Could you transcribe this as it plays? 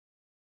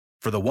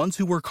For the ones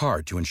who work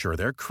hard to ensure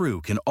their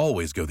crew can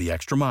always go the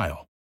extra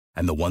mile,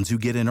 and the ones who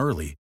get in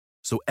early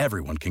so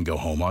everyone can go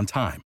home on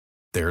time,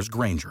 there's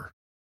Grainger,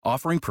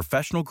 offering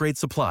professional-grade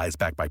supplies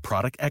backed by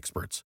product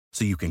experts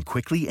so you can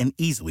quickly and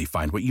easily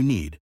find what you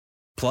need.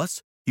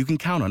 Plus, you can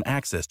count on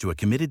access to a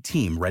committed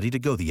team ready to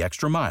go the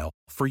extra mile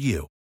for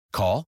you.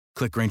 Call,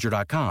 click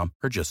Grainger.com,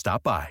 or just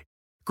stop by.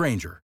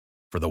 Grainger,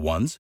 for the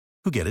ones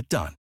who get it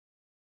done.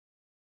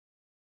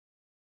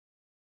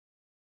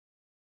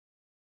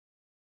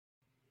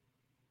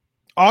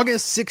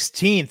 August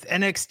 16th,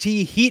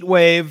 NXT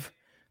Heatwave.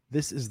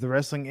 This is the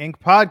Wrestling Inc.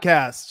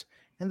 podcast,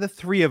 and the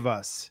three of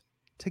us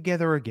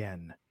together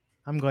again.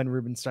 I'm Glenn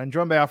Rubenstein,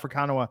 joined by Alfred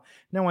Kanawa,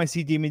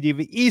 NYC Demon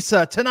Diva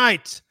Issa,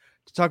 tonight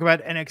to talk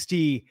about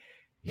NXT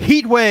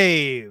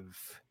Heatwave,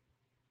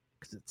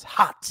 because it's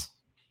hot.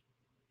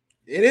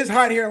 It is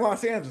hot here in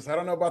Los Angeles. I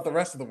don't know about the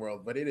rest of the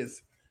world, but it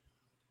is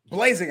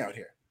blazing out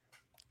here.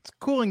 It's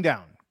cooling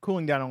down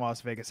in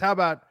Las Vegas. How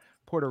about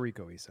Puerto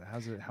Rico, Issa?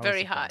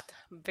 Very hot.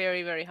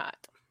 Very, very hot.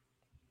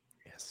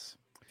 Yes.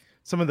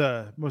 Some of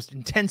the most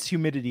intense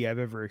humidity I've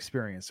ever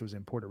experienced was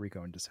in Puerto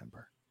Rico in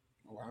December.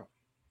 Oh, wow.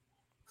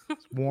 It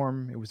was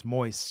warm. It was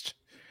moist.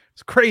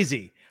 It's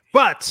crazy.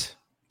 But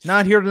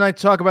not here tonight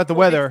to talk about the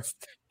weather.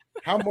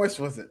 How moist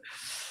was it?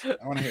 I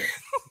want to hear it.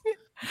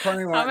 Want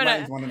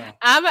to know.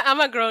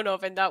 I'm a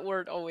grown-up, and that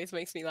word always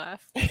makes me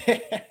laugh.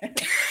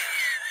 It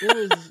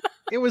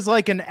was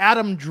like an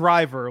Adam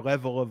Driver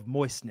level of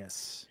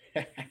moistness.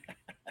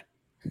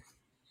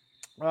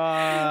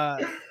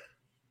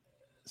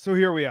 So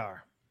here we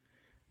are.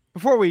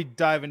 Before we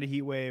dive into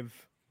Heatwave,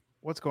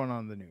 what's going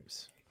on in the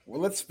news?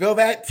 Well, let's spill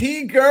that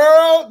tea,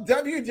 girl.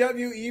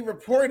 WWE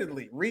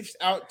reportedly reached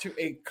out to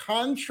a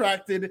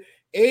contracted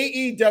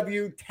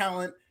AEW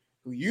talent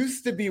who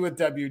used to be with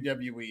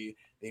WWE.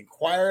 They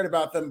inquired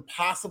about them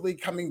possibly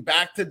coming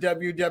back to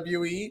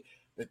WWE.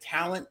 The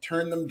talent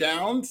turned them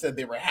down, said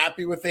they were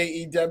happy with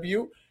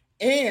AEW,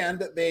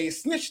 and they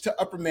snitched to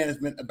upper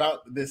management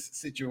about this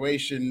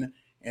situation.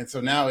 And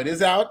so now it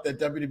is out that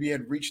WWE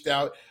had reached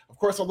out. Of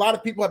course, a lot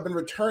of people have been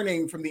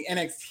returning from the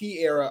NXT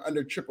era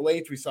under Triple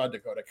H. We saw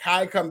Dakota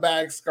Kai come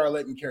back,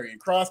 Scarlett and Karrion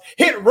Kross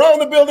hit row in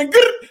the building.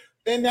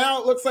 And now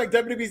it looks like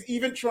WWE is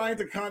even trying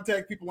to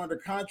contact people under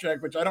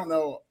contract, which I don't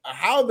know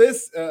how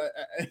this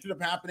ended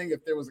up happening,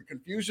 if there was a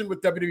confusion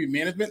with WWE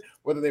management,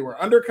 whether they were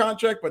under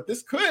contract, but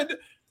this could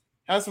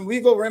have some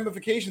legal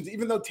ramifications,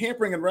 even though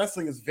tampering in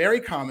wrestling is very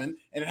common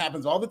and it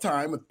happens all the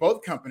time with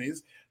both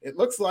companies. It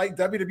looks like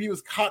WWE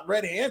was caught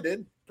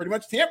red-handed, pretty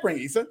much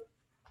tampering, Issa.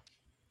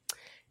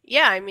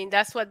 Yeah, I mean,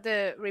 that's what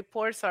the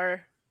reports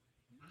are.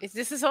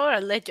 This is all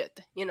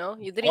alleged, you know?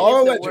 You didn't all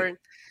use alleged. the word.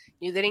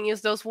 You didn't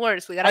use those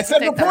words. I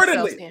said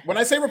reportedly. When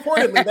I say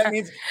reportedly, that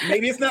means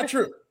maybe it's not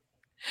true.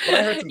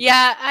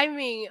 Yeah, I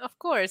mean, of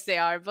course they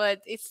are,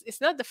 but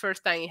it's not the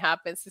first time it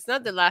happens. It's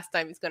not the last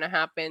time it's going to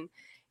happen.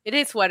 It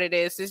is what it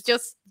is. It's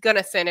just going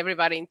to send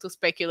everybody into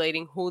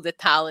speculating who the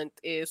talent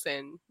is,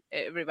 and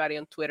everybody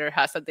on Twitter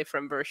has a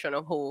different version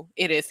of who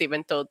it is,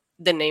 even though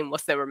the name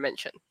was never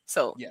mentioned.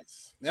 So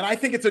yes, and I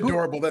think it's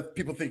adorable that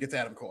people think it's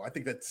Adam Cole. I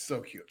think that's so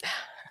cute.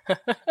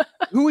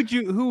 Who would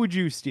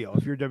you steal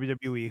if you're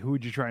WWE? Who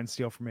would you try and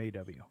steal from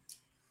AEW?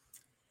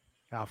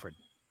 Alfred.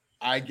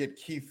 I get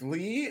Keith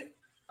Lee.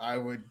 I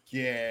would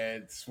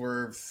get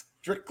Swerve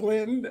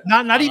Strickland.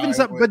 Not even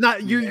some, but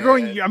not you're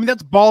going. I mean,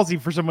 that's ballsy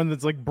for someone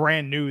that's like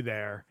brand new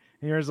there.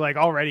 And you're just like,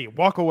 already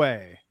walk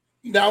away.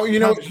 Now,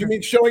 you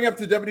mean showing up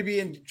to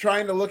WWE and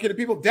trying to look at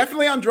people?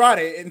 Definitely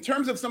Andrade. In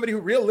terms of somebody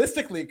who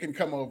realistically can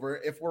come over,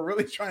 if we're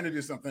really trying to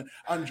do something,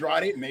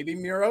 Andrade, maybe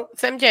Miro.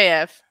 It's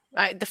MJF.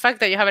 The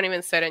fact that you haven't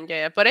even said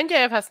MJF, but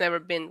MJF has never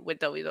been with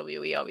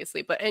WWE,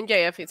 obviously. But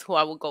MJF is who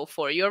I would go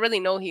for. You already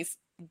know he's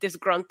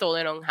disgruntled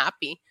and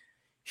unhappy.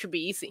 Should be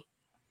easy.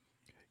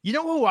 You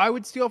know who I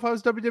would steal if I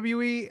was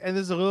WWE? And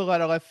this is a little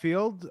out of left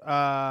field.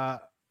 I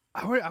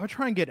would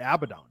try and get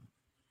Abaddon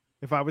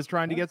if I was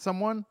trying to get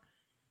someone.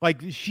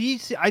 Like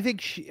I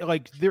think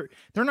they're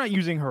not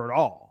using her at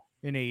all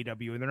in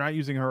AEW, and they're not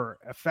using her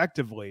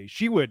effectively.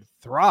 She would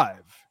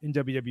thrive in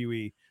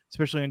WWE,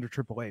 especially under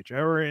Triple H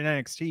or in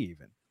NXT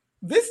even.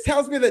 This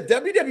tells me that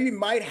WWE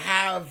might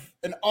have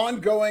an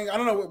ongoing, I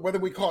don't know whether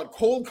we call it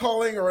cold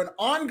calling or an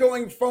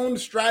ongoing phone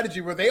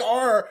strategy where they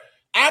are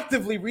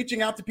actively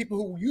reaching out to people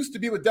who used to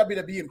be with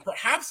WWE. And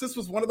perhaps this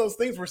was one of those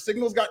things where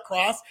signals got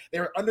crossed. They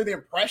were under the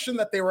impression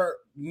that they were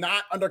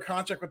not under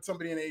contract with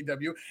somebody in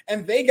AEW,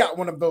 and they got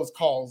one of those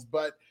calls.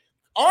 But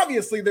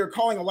obviously they're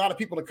calling a lot of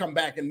people to come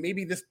back, and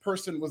maybe this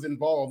person was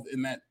involved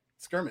in that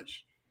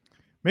skirmish.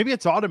 Maybe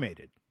it's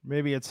automated.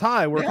 Maybe it's,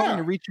 hi, we're calling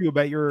to reach you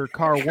about your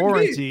car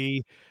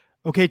warranty.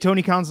 Okay,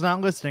 Tony Khan's not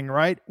listening,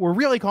 right? We're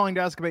really calling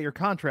to ask about your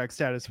contract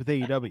status with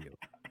AEW.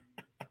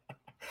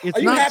 It's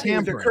Are you not happy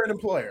tampering. with your current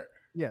employer?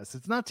 Yes,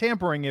 it's not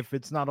tampering if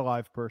it's not a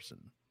live person.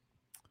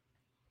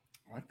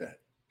 I like that.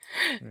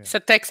 Yeah. It's a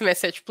text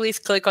message. Please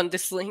click on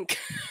this link.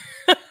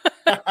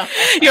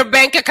 Your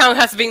bank account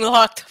has been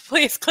locked.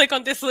 Please click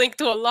on this link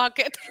to unlock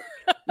it.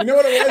 You know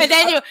what it was? And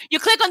then you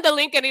click on the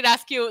link and it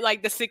asks you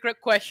like the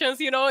secret questions.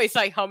 It's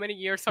like how many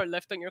years are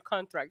left on your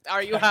contract?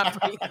 Are you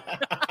happy?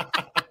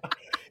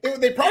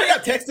 They probably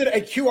got texted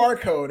a QR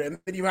code, and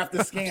then you have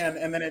to scan,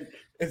 and then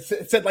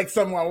it said like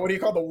someone, what do you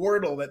call the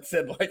Wordle that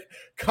said like,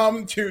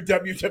 "Come to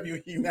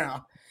WWE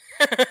now."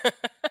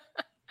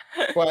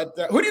 But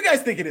who do you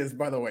guys think it is,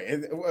 by the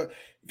way?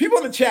 People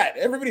in the chat,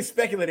 everybody's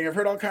speculating. I've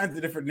heard all kinds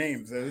of different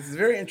names. This is a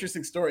very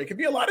interesting story. It could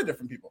be a lot of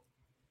different people.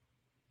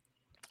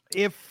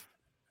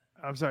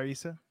 I'm sorry,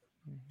 Issa?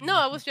 No,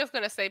 I was just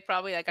going to say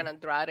probably like an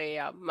Andrade,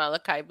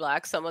 Malachi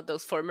Black, some of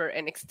those former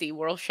NXT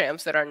world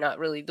champs that are not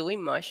really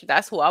doing much.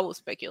 That's who I would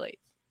speculate.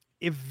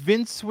 If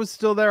Vince was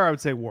still there, I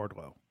would say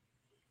Wardlow.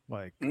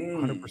 Like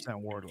 100%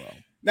 Wardlow.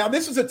 Now,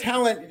 this was a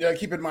talent,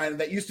 keep in mind,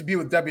 that used to be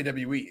with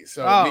WWE.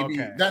 So maybe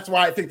that's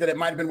why I think that it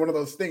might have been one of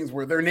those things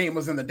where their name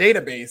was in the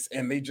database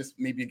and they just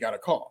maybe got a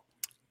call.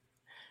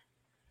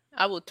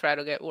 I would try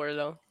to get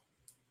Wardlow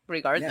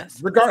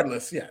regardless.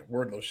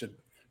 Wardlow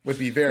would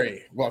be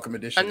very welcome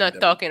addition. I'm not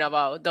talking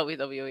about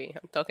WWE.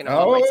 I'm talking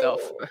about myself.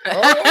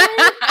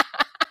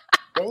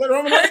 Don't let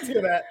Roman Reigns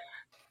hear that.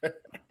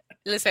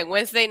 Listen,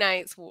 Wednesday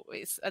nights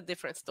is a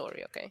different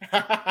story, okay?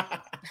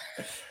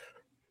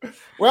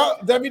 Well,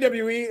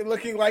 WWE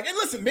looking like, and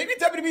listen, maybe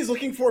WWE is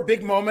looking for a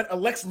big moment, a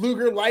Lex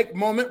Luger-like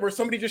moment where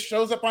somebody just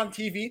shows up on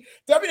TV.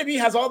 WWE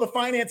has all the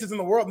finances in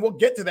the world, and we'll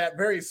get to that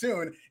very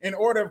soon, in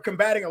order of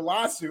combating a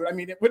lawsuit. I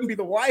mean, it wouldn't be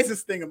the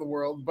wisest thing in the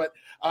world, but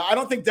I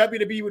don't think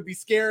WWE would be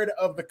scared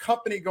of the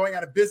company going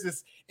out of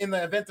business in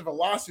the event of a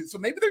lawsuit. So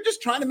maybe they're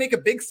just trying to make a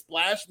big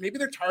splash. Maybe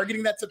they're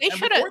targeting that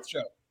September 4th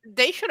show.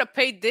 They should have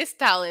paid this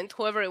talent,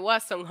 whoever it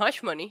was, some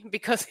hush money,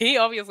 because he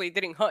obviously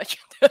didn't hush.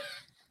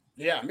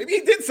 Yeah, maybe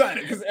he did sign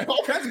it, because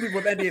all kinds of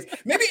people with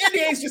NDAs. Maybe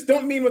NDAs just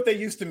don't mean what they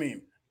used to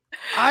mean.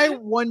 I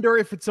wonder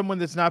if it's someone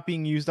that's not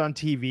being used on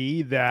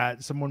TV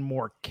that someone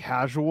more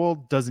casual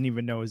doesn't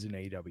even know is in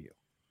AEW.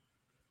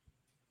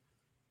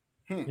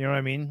 You know what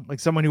I mean? Like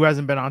someone who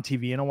hasn't been on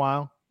TV in a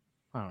while.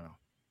 I don't know.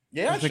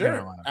 Yeah,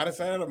 sure. Out of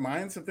sight, out of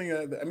mind.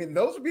 Something. I mean,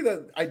 those would be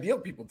the ideal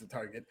people to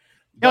target.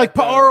 Yeah,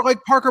 or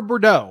like Parker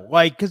Bordeaux.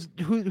 Like, because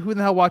who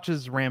the hell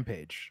watches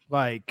Rampage?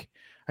 Like,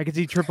 I could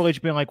see Triple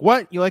H being like,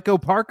 "What? You let go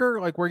Parker?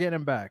 Like, we're getting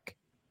him back."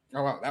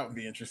 Oh wow, that would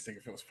be interesting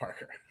if it was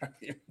Parker.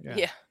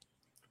 Yeah.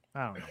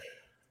 I don't know.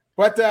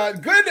 But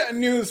good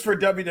news for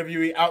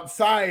WWE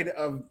outside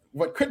of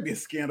what could be a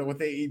scandal with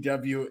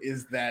AEW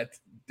is that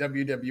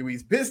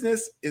WWE's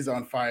business is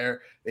on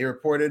fire. They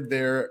reported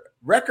their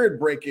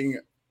record-breaking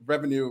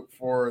revenue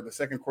for the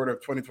second quarter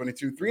of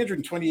 2022,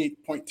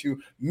 $328.2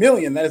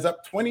 million. That is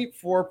up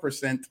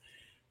 24%.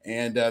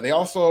 And they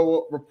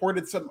also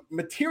reported some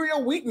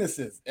material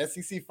weaknesses.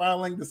 SEC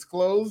filing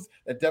disclosed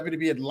that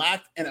WWE had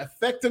lacked an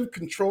effective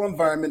control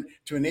environment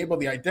to enable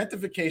the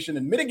identification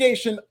and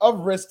mitigation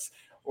of risks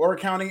or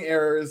accounting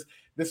errors.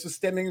 This was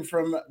stemming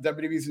from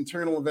WWE's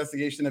internal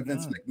investigation of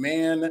Vince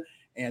McMahon.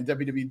 And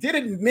WWE did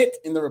admit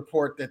in the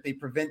report that they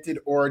prevented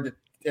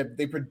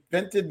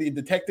the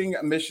detecting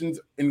omissions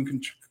in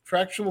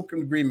contractual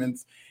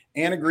agreements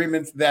and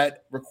agreements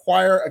that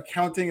require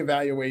accounting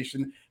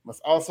evaluation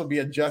must also be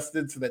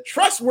adjusted so that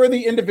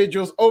trustworthy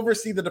individuals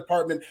oversee the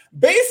department,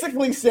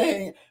 basically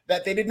saying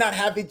that they did not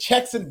have the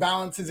checks and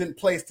balances in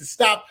place to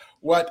stop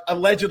what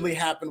allegedly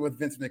happened with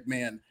Vince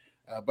McMahon.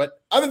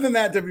 But other than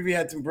that, WWE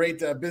had some great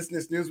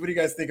business news. What do you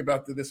guys think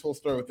about this whole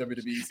story with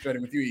WWE,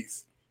 starting with you,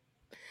 East?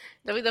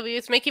 WWE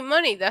is making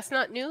money. That's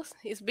not news.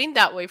 It's been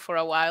that way for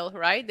a while,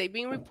 right? They've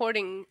been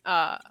reporting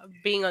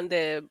being on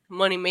the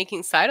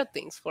money-making side of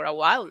things for a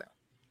while now.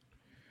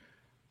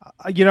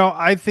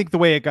 I think the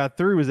way it got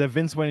through is that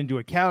Vince went into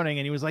accounting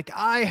and he was like,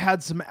 I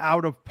had some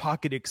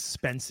out-of-pocket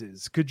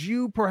expenses. Could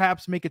you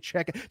perhaps make a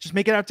check? Just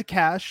make it out to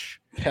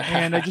cash.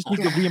 And I just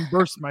need to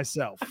reimburse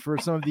myself for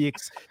some of the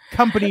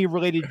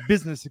company-related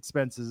business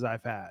expenses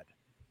I've had.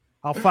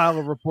 I'll file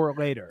a report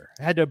later.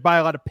 I had to buy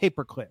a lot of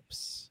paper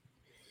clips.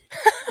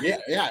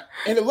 Yeah.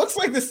 And it looks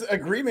like this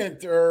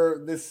agreement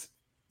or this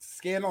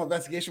scandal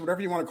investigation,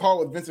 whatever you want to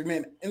call it, with Vince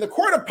McMahon, in the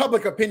court of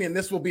public opinion,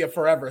 this will be a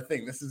forever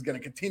thing. This is going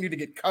to continue to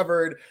get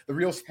covered. The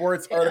Real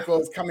Sports article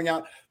is coming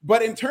out.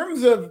 But in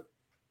terms of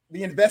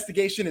the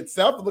investigation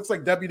itself, it looks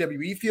like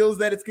WWE feels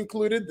that it's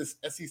concluded. This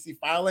SEC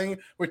filing,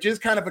 which is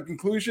kind of a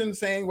conclusion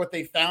saying what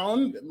they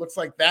found, it looks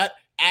like that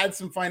adds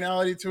some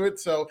finality to it.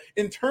 So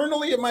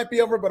internally, it might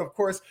be over. But of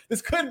course,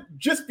 this could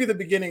just be the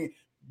beginning,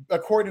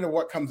 according to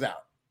what comes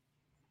out.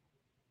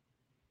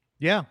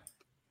 Yeah.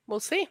 We'll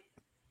see.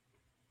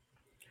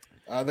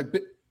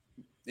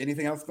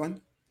 Anything else,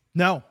 Glenn?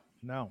 No.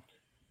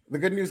 The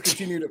good news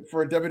continued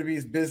for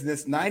WWE's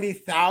business.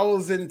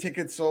 90,000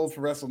 tickets sold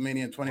for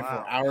WrestleMania in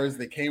 24 hours.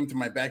 They came to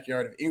my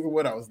backyard of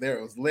Inglewood. I was there.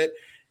 It was lit.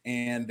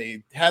 And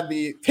they had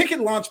the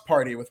ticket launch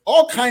party with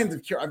all kinds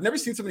of I've never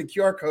seen so many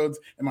QR codes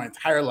in my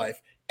entire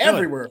life.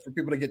 Everywhere for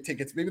people to get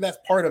tickets. Maybe that's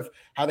part of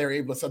how they were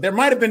able to sell. There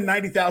might have been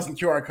 90,000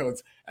 QR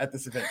codes at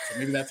this event. So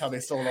maybe that's how they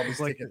sold all these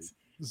tickets.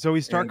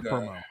 Zoe Stark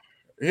promo.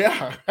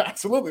 Yeah,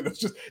 absolutely.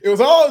 It was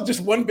all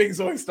just one big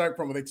Zoe Stark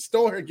promo. They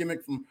stole her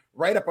gimmick from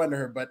right up under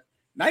her, but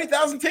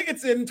 90,000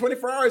 tickets in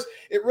 24 hours.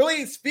 It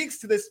really speaks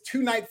to this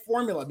 2-night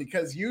formula,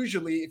 because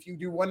usually if you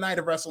do one night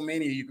of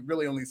WrestleMania, you could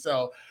really only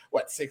sell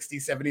 60,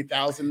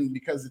 70,000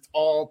 because it's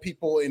all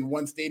people in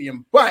one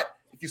stadium. But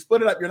if you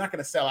split it up, you're not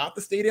going to sell out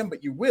the stadium,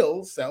 but you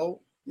will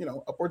sell,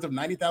 upwards of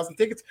 90,000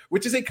 tickets,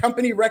 which is a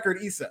company record,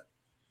 Issa.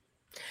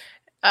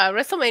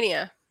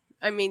 WrestleMania.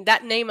 I mean,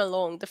 that name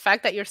alone, the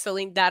fact that you're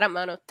selling that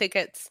amount of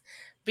tickets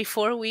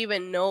before we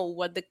even know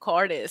what the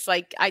card is,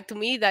 to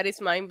me, that is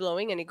mind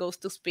blowing, and it goes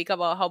to speak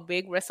about how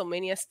big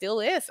WrestleMania still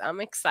is. I'm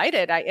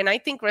excited, I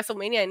think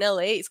WrestleMania in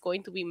LA is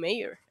going to be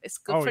major. It's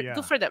good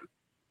for them.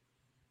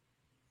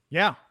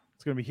 Yeah,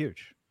 it's going to be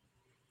huge.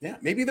 Yeah,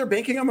 maybe they're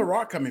banking on The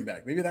Rock coming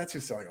back. Maybe that's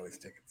who's selling all these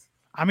tickets.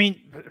 I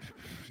mean,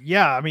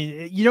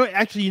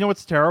 actually,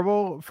 what's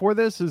terrible for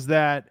this is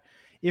that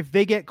if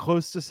they get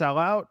close to sell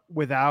out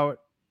without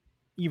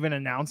even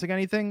announcing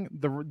anything,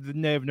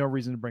 they have no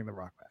reason to bring The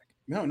Rock back.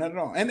 No, not at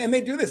all. And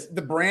they do this.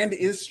 The brand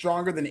is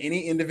stronger than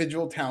any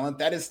individual talent.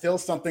 That is still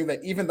something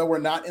that, even though we're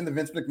not in the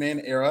Vince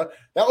McMahon era,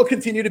 that will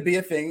continue to be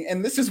a thing.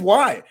 And this is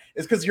why.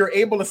 It's because you're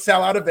able to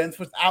sell out events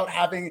without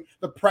having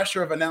the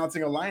pressure of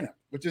announcing a lineup,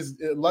 which is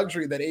a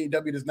luxury that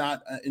AEW does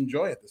not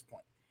enjoy at this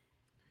point.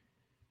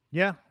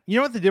 Yeah. You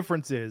know what the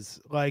difference is?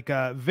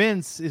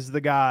 Vince is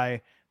the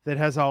guy that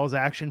has all his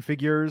action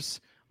figures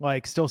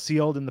still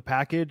sealed in the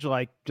package,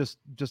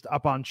 just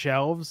up on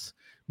shelves,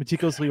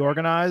 meticulously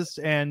organized.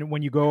 And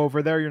when you go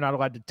over there, you're not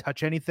allowed to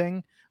touch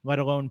anything, let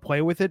alone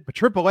play with it. But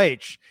Triple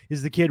H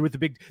is the kid with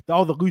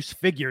all the loose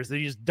figures that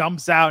he just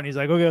dumps out, and he's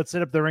like, okay, let's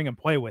set up the ring and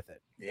play with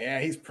it. Yeah,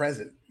 he's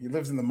present. He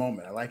lives in the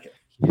moment. I like it.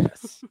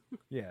 Yes.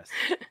 Yes.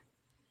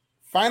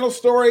 Final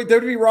story,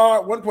 WWE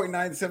Raw,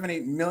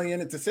 1.978 million.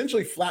 It's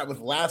essentially flat with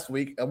last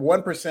week,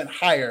 1%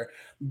 higher.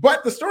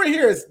 But the story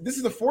here is this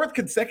is the fourth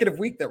consecutive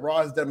week that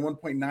Raw has done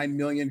 1.9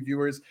 million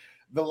viewers.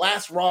 The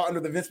last Raw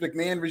under the Vince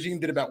McMahon regime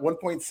did about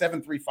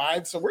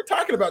 1.735. So we're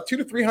talking about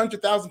 200,000 to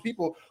 300,000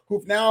 people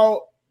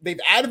they've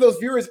added those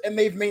viewers, and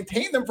they've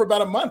maintained them for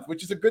about a month,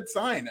 which is a good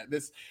sign.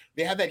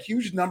 They had that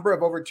huge number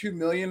of over 2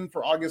 million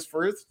for August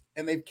 1st,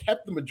 and they've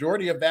kept the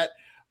majority of that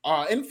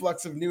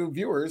influx of new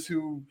viewers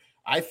who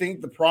I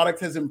think the product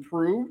has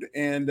improved,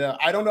 and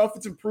I don't know if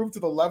it's improved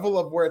to the level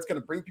of where it's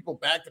going to bring people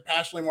back to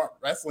passionately want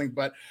wrestling,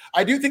 but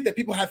I do think that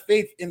people have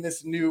faith in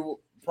this new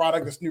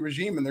product, this new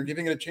regime, and they're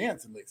giving it a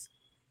chance at least.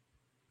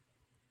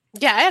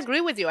 Yeah, I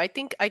agree with you. I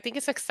think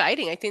it's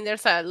exciting. I think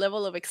there's a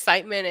level of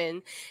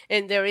excitement,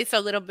 and there is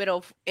a little bit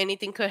of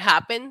anything could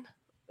happen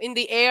in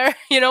the air,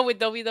 with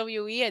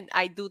WWE. And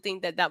I do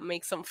think that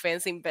makes some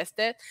fans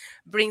invested,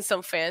 brings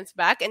some fans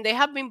back. And they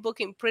have been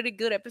booking pretty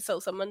good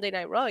episodes on Monday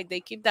Night Raw. If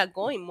they keep that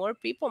going, more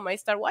people might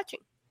start watching.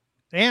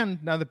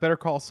 And now that Better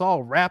Call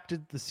Saul wrapped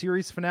the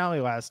series finale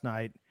last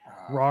night,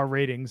 Raw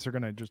ratings are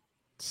going to just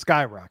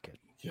skyrocket.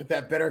 Get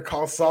that Better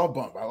Call Saul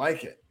bump. I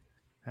like it.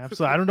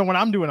 Absolutely. I don't know what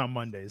I'm doing on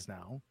Mondays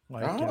now.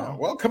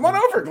 Well, come on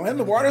over, Glenn.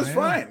 The water's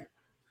fine.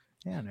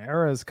 Yeah, an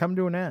era has come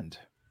to an end.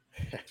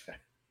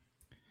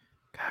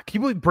 God, can you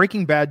believe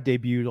Breaking Bad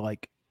debuted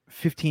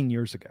 15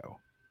 years ago?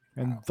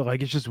 And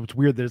it's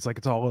weird that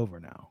it's all over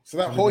now. So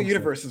that whole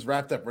universe is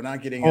wrapped up. We're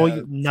not getting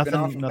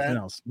nothing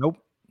else. Nope.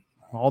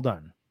 All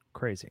done.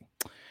 Crazy.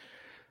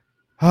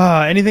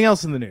 Anything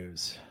else in the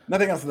news?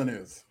 Nothing else in the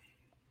news.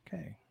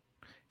 Okay.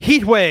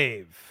 Heat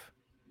Wave.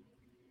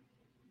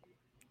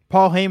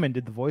 Paul Heyman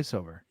did the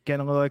voiceover,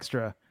 getting a little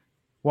extra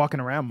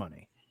walking around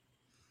money.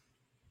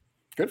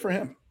 Good for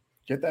him.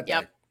 Get that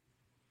back.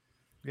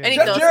 Yeah. And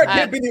Jeff Jarrett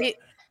can't be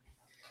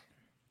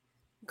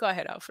Go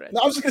ahead, Alfred.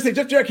 No, I was just going to say,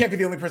 Jeff Jarrett can't be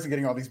the only person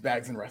getting all these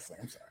bags in wrestling.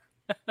 I'm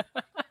sorry.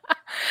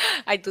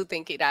 I do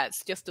think it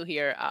adds, just to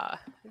hear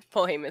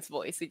Paul Heyman's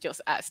voice, it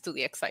just adds to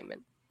the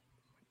excitement.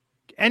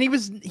 And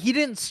he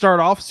didn't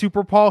start off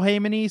super Paul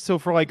Heyman-y, so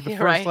for the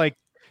first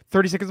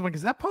 30 seconds, I'm like,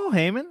 is that Paul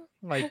Heyman?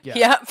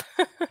 Yep.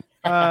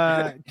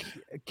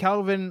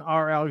 Calvin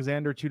R.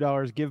 Alexander,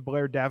 $2. Give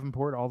Blair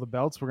Davenport all the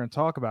belts. We're going to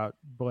talk about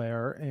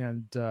Blair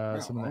and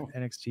some of the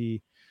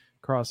NXT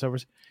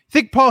crossovers. You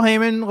think Paul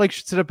Heyman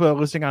should set up a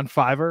listing on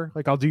Fiverr?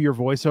 I'll do your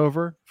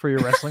voiceover for your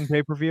wrestling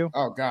pay-per-view.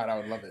 Oh God, I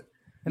would love it.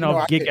 And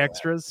I'll gig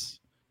extras.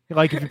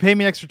 If you pay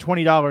me an extra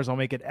 $20, I'll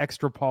make it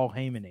extra Paul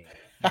Heyman-y.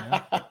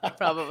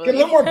 Probably. Get a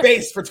little more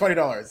base for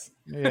 $20.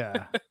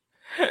 Yeah.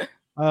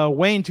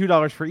 Wayne,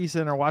 $2 for Issa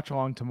and our watch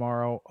along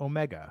tomorrow.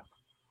 Omega.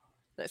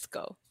 Let's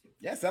go.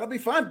 Yes, that'll be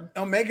fun.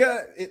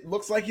 Omega, it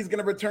looks like he's going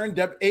to return.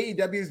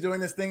 AEW is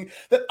doing this thing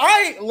that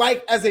I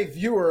like as a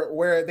viewer,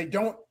 where they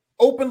don't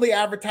openly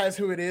advertise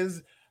who it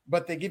is,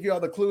 but they give you all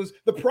the clues.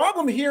 The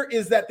problem here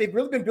is that they've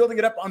really been building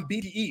it up on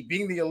BTE,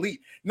 being the elite,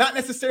 not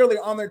necessarily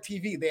on their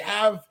TV. They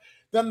have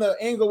done the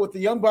angle with the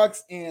Young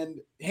Bucks and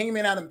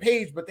Hangman Adam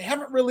Page, but they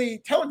haven't really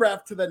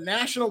telegraphed to the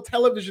national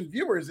television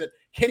viewers that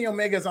Kenny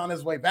Omega is on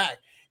his way back.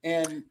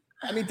 And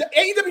I mean,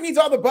 AEW needs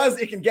all the buzz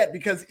it can get,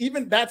 because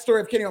even that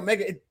story of Kenny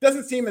Omega, it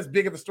doesn't seem as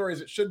big of a story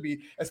as it should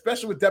be,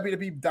 especially with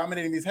WWE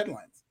dominating these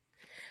headlines.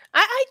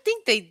 I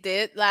think they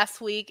did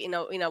last week in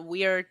a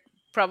weird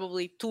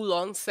probably too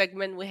long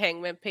segment with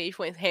Hangman Page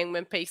when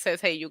Hangman Page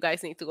says, "Hey, you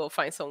guys need to go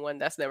find someone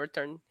that's never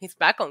turned his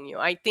back on you."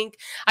 I think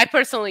I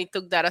personally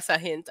took that as a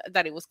hint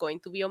that it was going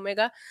to be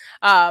Omega.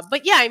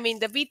 But yeah, I mean,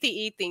 the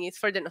BTE thing is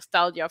for the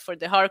nostalgia, for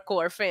the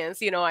hardcore fans.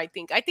 I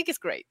think it's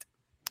great.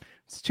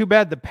 It's too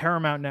bad the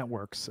Paramount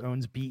Networks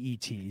owns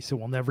BET, so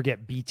we'll never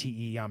get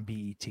BTE on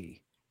BET.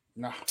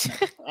 No,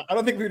 I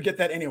don't think we would get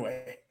that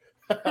anyway.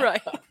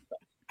 Right.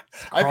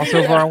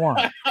 Crossover I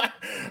want.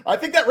 I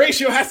think that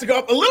ratio has to go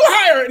up a little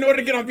higher in order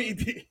to get on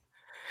BET.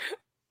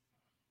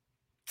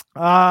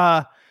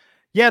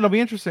 Yeah, it'll be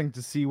interesting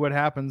to see what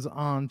happens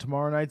on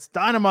tomorrow night's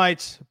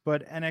Dynamite,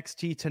 but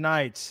NXT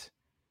tonight,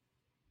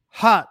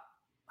 hot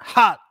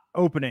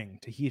opening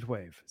to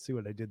Heatwave. See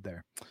what I did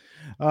there.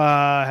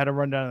 Had a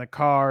rundown of the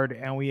card,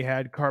 and we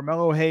had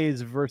Carmelo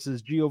Hayes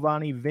versus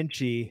Giovanni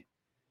Vinci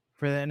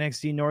for the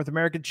NXT North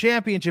American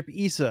Championship.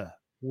 Issa,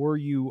 were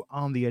you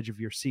on the edge of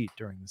your seat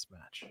during this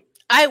match?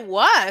 I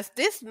was.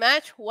 This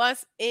match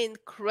was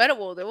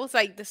incredible. There was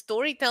like the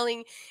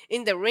storytelling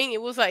in the ring.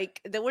 It was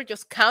like they were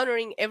just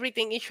countering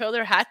everything each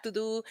other had to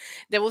do.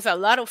 There was a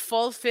lot of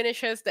false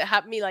finishes that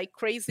had me like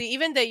crazy.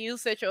 Even the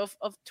usage of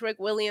Trick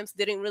Williams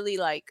didn't really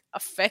like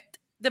affect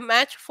the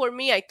match for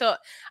me. I thought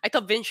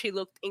Vinci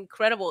looked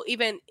incredible.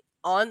 Even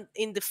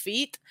in the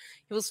feet,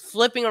 he was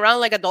flipping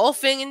around like a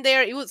dolphin in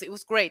there. It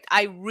was great.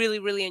 I really,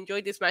 really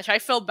enjoyed this match. I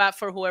felt bad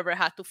for whoever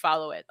had to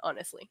follow it,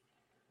 honestly.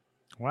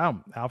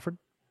 Wow, Alfred?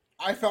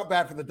 I felt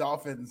bad for the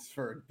Dolphins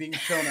for being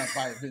shown up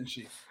by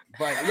Vinci.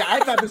 But yeah, I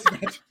thought this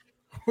match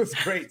was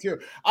great too.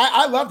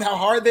 I loved how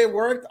hard they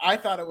worked. I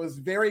thought it was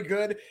very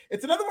good.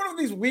 It's another one of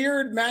these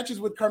weird matches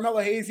with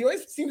Carmelo Hayes. He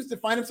always seems to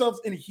find himself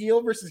in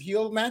heel versus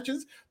heel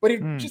matches, but he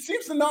just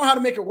seems to know how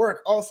to make it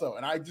work also.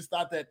 And I just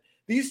thought that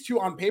these two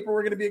on paper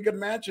were going to be a good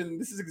match,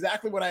 and this is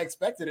exactly what I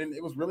expected, and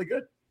it was really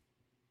good.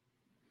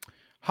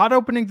 Hot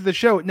opening to the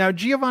show. Now,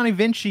 Giovanni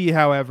Vinci,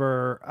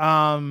 however,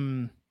 I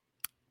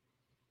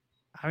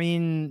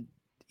mean,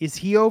 is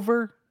he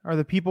over? Are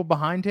the people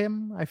behind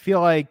him? I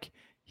feel like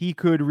he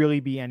could really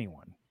be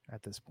anyone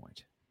at this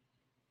point.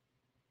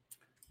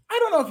 I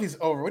don't know if he's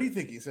over. What do you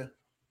think, Issa?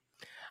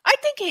 I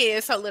think he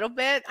is a little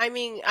bit. I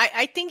mean,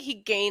 I think he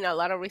gained a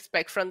lot of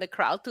respect from the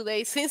crowd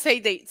today since they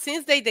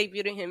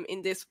debuted him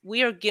in this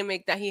weird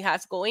gimmick that he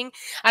has going.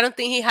 I don't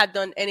think he had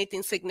done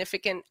anything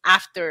significant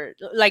after,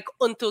 like,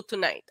 until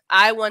tonight.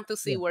 I want to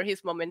see where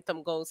his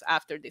momentum goes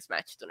after this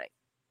match tonight.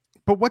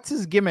 But what's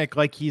his gimmick?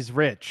 Like, he's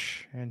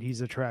rich and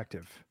he's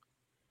attractive.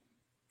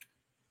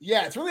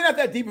 Yeah, it's really not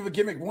that deep of a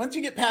gimmick. Once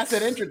you get past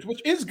that entrance,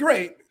 which is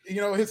great,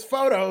 his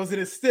photos and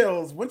his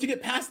stills, once you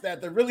get past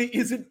that, there really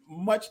isn't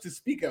much to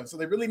speak of. So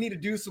they really need to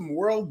do some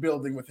world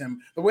building with him,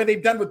 the way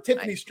they've done with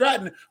Tiffany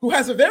Stratton, who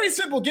has a very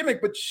simple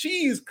gimmick, but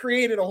she's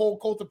created a whole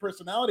cult of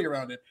personality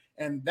around it.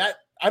 And that,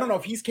 I don't know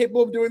if he's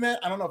capable of doing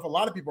that. I don't know if a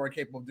lot of people are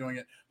capable of doing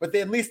it, but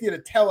they at least need to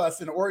tell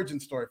us an origin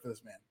story for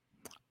this man.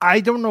 I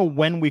don't know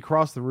when we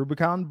cross the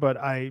Rubicon, but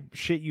I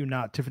shit you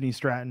not, Tiffany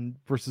Stratton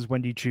versus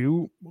Wendy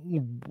Chu,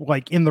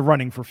 like in the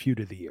running for feud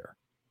of the year.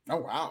 Oh,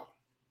 wow.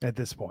 At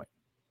this point.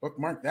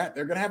 Bookmark that.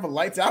 They're going to have a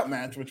lights out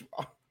match, which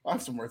I'll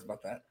have some words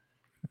about that.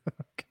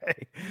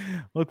 Okay.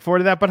 Look forward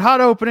to that. But hot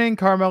opening,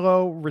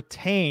 Carmelo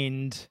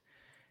retained.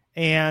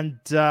 And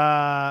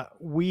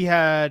we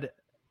had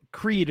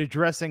Creed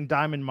addressing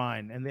Diamond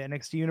Mine and the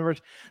NXT universe.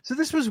 So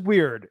this was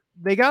weird.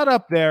 They got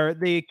up there.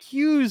 They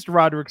accused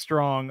Roderick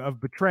Strong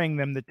of betraying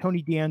them, that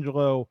Tony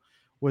D'Angelo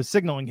was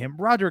signaling him.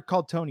 Roderick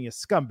called Tony a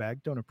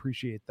scumbag. Don't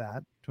appreciate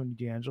that. Tony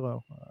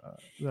D'Angelo,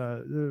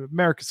 the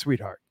America's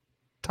sweetheart,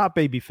 top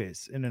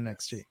babyface in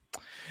NXT.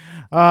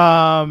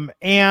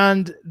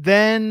 And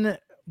then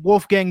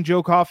Wolfgang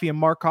Joe Coffey and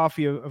Mark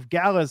Coffey of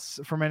Gallus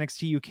from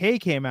NXT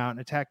UK came out and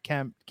attacked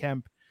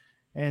Kemp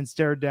and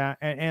stared down,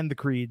 and the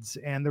Creeds,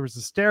 and there was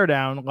a stare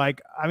down. Like,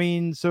 I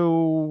mean,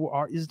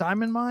 so is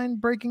Diamond Mine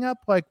breaking up?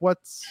 Like,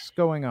 what's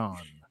going on?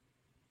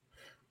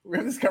 We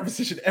have this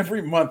conversation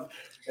every month,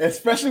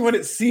 especially when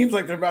it seems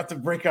like they're about to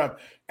break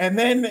up. And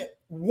then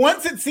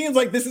once it seems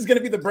like this is going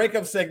to be the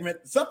breakup segment,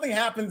 something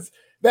happens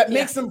that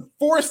makes them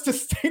forced to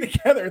stay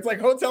together. It's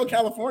like Hotel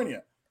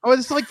California. Oh,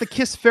 it's like the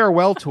Kiss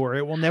farewell tour.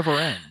 It will never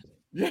end.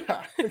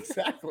 Yeah,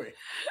 exactly.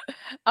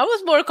 I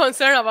was more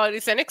concerned about,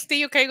 is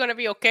NXT UK going to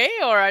be okay,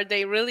 or are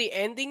they really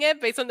ending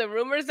it based on the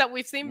rumors that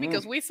we've seen?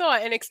 Because we saw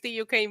an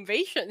NXT UK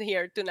invasion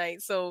here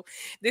tonight. So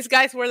these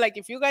guys were like,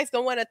 if you guys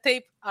don't want to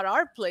tape at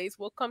our place,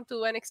 we'll come to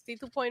NXT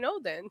 2.0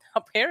 then,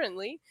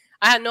 apparently.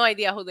 I had no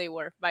idea who they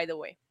were, by the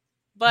way.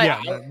 But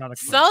yeah, not a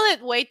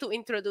solid way to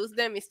introduce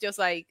them is just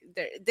like,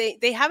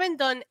 they haven't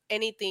done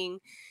anything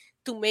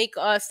to make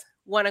us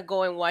want to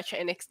go and watch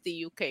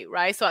NXT UK,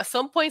 right? So at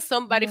some point,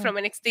 somebody from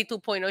NXT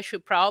 2.0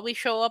 should probably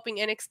show up in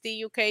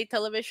NXT UK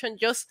television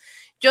just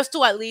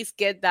to at least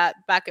get that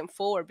back and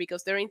forward,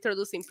 because they're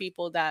introducing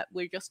people that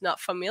we're just not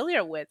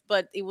familiar with.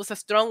 But it was a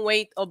strong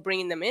way of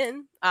bringing them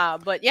in.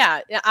 But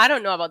yeah, I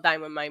don't know about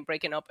Diamond Mine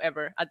breaking up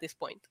ever at this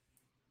point.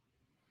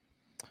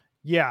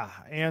 Yeah,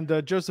 and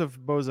Joseph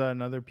Boza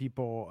and other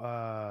people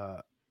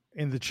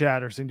in the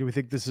chat are saying, do we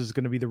think this is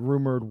going to be the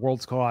rumored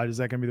Worlds Collide? Is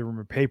that going to be the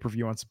rumored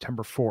pay-per-view on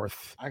September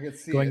 4th? I could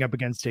see going it. up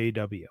against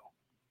AEW.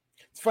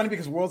 It's funny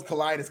because Worlds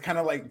Collide is kind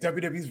of like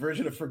WWE's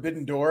version of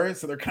Forbidden Door,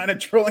 so they're kind of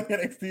trolling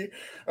NXT,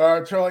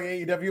 trolling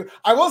AEW.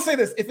 I will say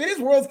this: if it is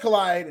Worlds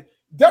Collide,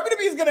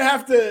 WWE is going to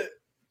have to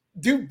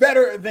do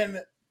better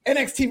than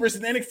NXT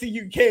versus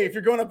NXT UK if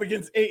you're going up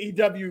against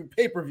AEW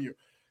pay-per-view.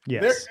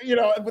 Yes. You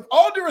know, with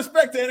all due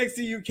respect to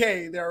NXT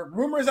UK, there are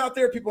rumors out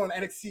there. People in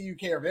NXT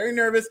UK are very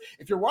nervous.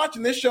 If you're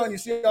watching this show and you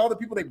see all the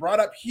people they brought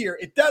up here,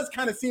 it does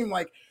kind of seem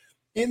like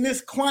in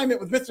this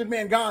climate with Mr.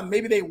 McMahon gone,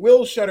 maybe they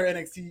will shutter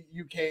NXT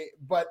UK.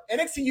 But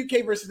NXT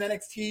UK versus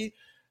NXT,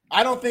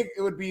 I don't think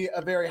it would be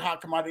a very hot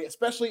commodity,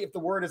 especially if the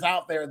word is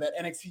out there that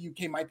NXT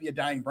UK might be a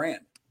dying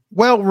brand.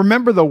 Well,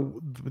 remember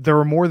there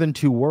are more than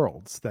two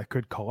worlds that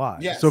could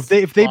collide. Yes, so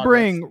if they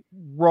bring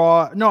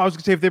Raw, no, I was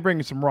gonna say if they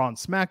bring some Raw and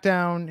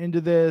SmackDown into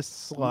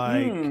this,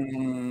 like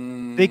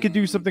they could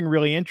do something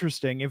really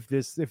interesting if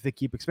they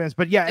keep expanding.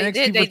 But yeah,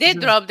 they did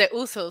drop the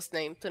Usos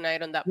name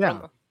tonight on that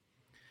promo.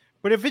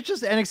 But if it's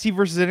just NXT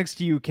versus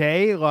NXT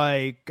UK,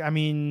 like I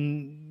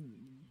mean,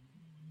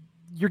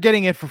 you're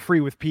getting it for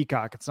free with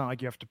Peacock. It's not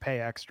like you have to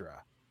pay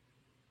extra,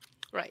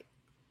 right?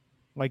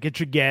 Like it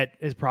should get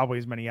probably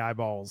as many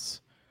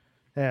eyeballs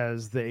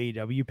as the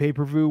AEW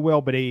pay-per-view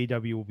will, but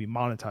AEW will be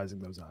monetizing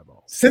those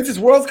eyeballs. Since it's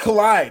Worlds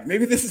Collide,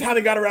 maybe this is how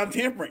they got around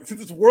tampering.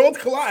 Since it's Worlds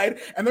Collide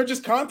and they're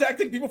just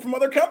contacting people from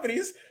other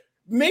companies,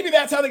 maybe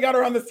that's how they got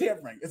around this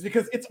tampering. It's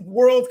because it's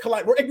Worlds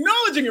Collide. We're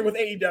acknowledging it with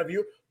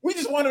AEW. We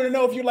just wanted to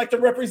know if you'd like to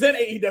represent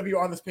AEW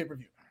on this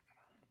pay-per-view.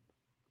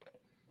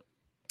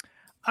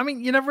 I mean,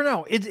 you never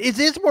know. It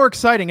is more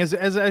exciting as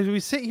we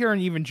sit here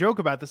and even joke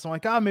about this. I'm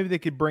like, maybe they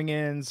could bring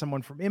in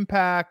someone from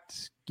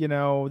Impact. You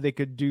know, they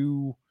could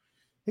do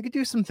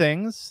some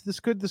things. This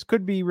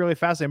could be really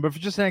fascinating. But if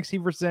it's just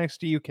NXT versus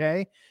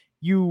NXT UK,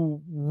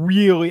 you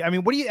really, I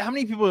mean, how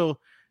many people do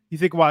you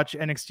think watch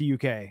NXT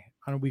UK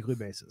on a weekly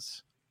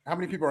basis? How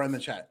many people are in the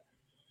chat?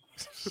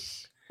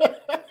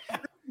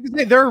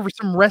 There are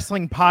some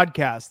wrestling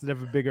podcasts that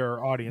have a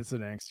bigger audience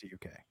than NXT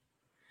UK.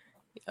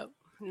 Yep.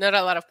 Not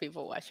a lot of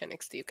people watch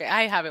NXT UK.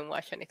 I haven't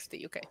watched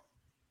NXT UK.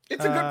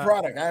 It's a good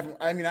product. I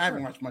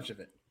haven't watched much of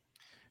it.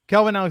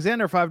 Kelvin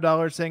Alexander,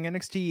 $5, saying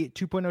NXT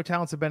 2.0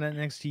 talents have been at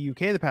NXT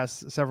UK the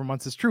past several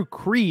months. It's true.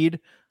 Brooks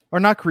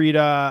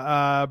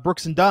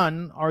and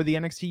Dunn are the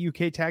NXT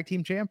UK tag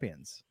team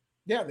champions.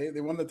 Yeah,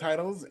 they won the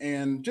titles.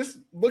 And just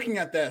looking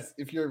at this,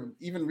 if you're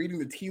even reading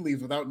the tea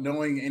leaves without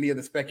knowing any of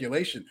the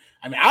speculation,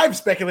 I mean, I've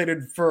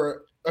speculated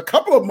for a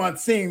couple of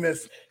months seeing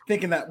this,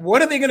 thinking that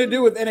what are they going to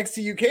do with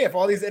NXT UK if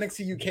all these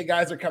NXT UK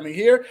guys are coming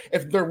here,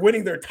 if they're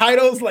winning their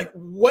titles? Like,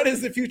 what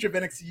is the future of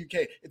NXT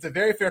UK? It's a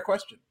very fair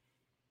question.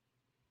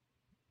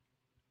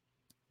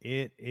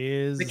 It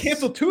is. They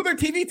canceled 2 of their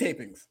TV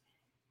tapings.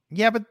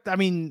 Yeah, but I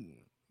mean,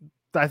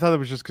 I thought it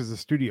was just because the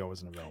studio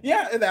wasn't available.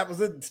 Yeah, that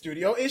was a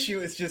studio issue.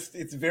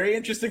 It's a very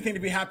interesting thing to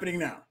be happening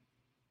now.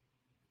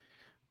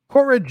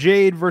 Cora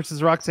Jade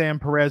versus Roxanne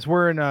Perez.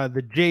 We're in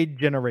the Jade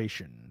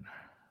generation.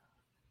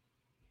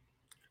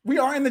 We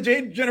are in the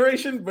Jade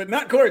generation, but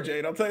not Cora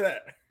Jade. I'll tell you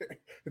that.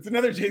 It's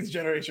another Jade's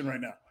generation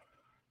right now.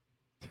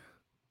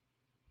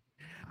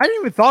 I didn't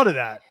even thought of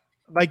that.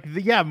 Like,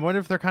 I wonder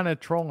if they're kind of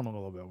trolling a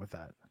little bit with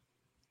that.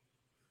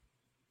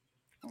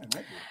 Oh, it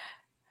might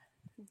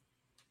be.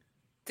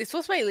 This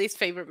was my least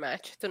favorite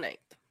match tonight.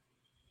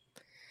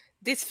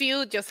 This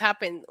feud just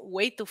happened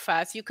way too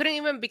fast. You couldn't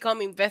even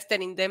become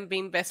invested in them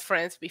being best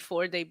friends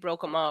before they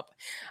broke them up.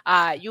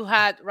 You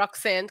had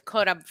Roxanne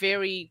cut a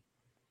very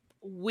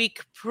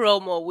weak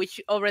promo,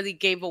 which already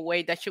gave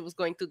away that she was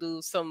going to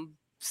do some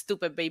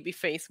stupid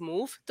babyface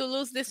move to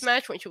lose this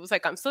match when she was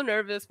like, I'm so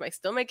nervous, my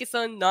stomach is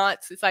so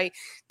nuts. It's like,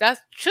 that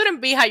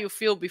shouldn't be how you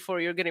feel before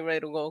you're getting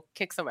ready to go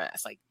kick some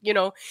ass. Like, you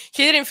know,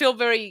 she didn't feel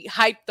very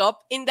hyped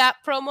up in that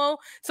promo.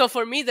 So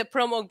for me, the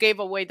promo gave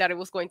away that it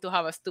was going to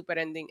have a stupid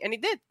ending, and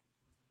it did.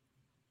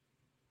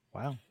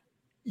 Wow.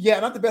 Yeah,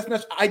 not the best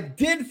match. I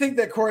did think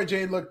that Cora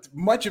Jade looked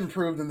much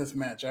improved in this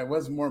match. I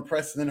was more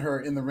impressed than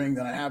her in the ring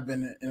than I have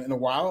been in a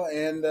while.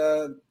 And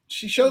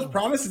she shows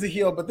promise as a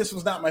heel, but this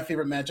was not my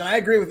favorite match. And I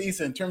agree with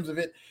Issa in terms of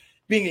it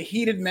being a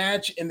heated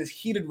match and this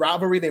heated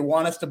rivalry they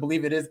want us to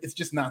believe it is. It's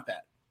just not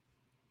that.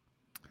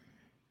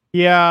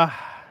 Yeah.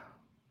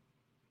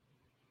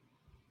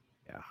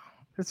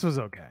 This was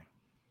okay.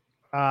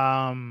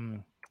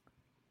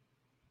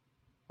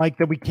 Like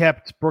that we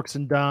kept Brooks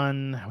and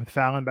Dunn with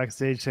Fallon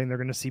backstage saying they're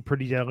going to see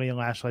Pretty Deadly and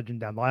Lash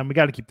Legend down the line. We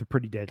got to keep the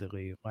Pretty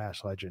Deadly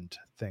Lash Legend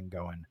thing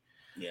going.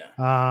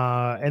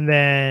 Yeah. And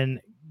then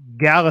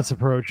Gallus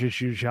approach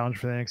issue challenge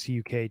for the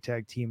NXT UK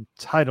tag team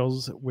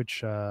titles,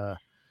 which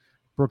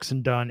Brooks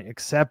and Dunn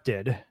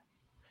accepted.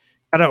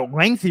 Got a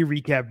lengthy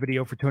recap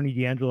video for Tony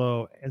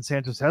D'Angelo and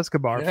Santos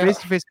Escobar. Yeah.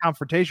 Face-to-face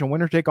confrontation,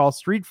 winner-take-all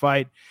street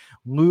fight.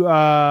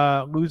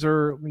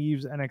 Loser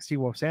leaves NXT.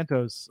 Well,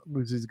 Santos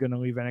loses, going to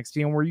leave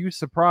NXT. And were you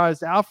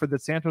surprised, Alfred,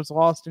 that Santos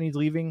lost and he's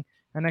leaving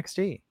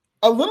NXT?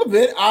 A little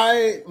bit.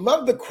 I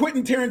love the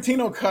Quentin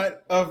Tarantino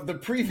cut of the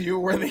preview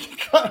where they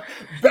cut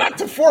back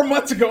to 4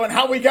 months ago and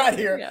how we got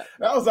here. Yeah.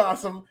 That was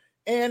awesome.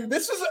 And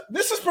this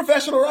is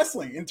professional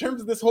wrestling in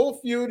terms of this whole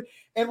feud.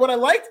 And what I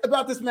liked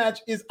about this match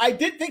is I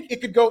did think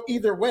it could go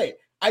either way.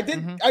 I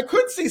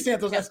could see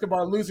Santos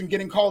Escobar losing,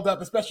 getting called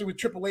up, especially with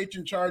Triple H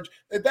in charge.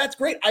 That's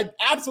great. I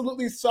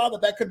absolutely saw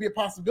that could be a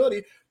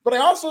possibility. But I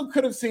also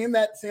could have seen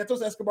that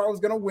Santos Escobar was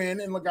going to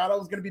win and Legado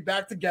was going to be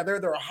back together.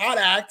 They're a hot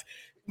act.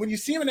 When you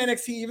see him in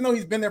NXT, even though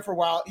he's been there for a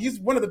while, he's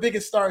one of the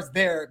biggest stars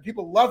there.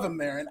 People love him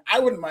there, and I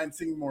wouldn't mind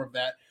seeing more of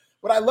that.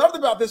 What I loved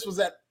about this was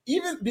that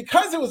even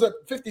because it was a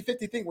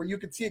 50-50 thing where you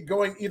could see it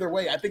going either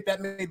way, I think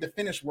that made the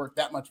finish work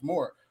that much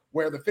more,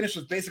 where the finish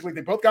was basically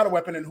they both got a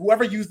weapon and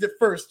whoever used it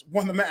first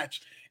won the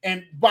match.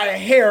 And by a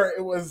hair,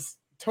 it was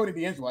Tony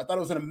D'Angelo. I thought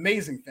it was an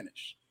amazing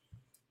finish.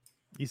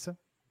 Issa?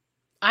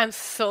 I'm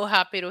so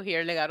happy to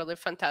hear Legado del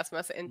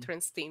Fantasma's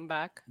entrance theme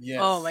back. Yes.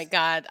 Oh my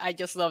God, I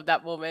just love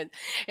that moment.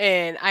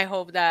 And I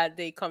hope that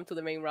they come to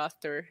the main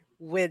roster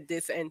with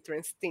this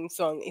entrance theme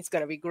song. It's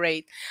going to be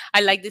great.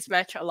 I like this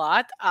match a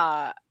lot.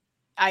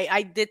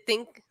 I did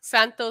think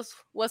Santos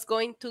was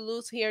going to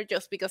lose here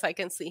just because I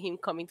can see him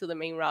coming to the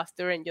main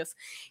roster and just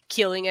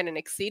killing it and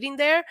exceeding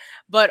there.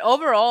 But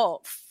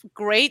overall,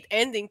 great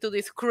ending to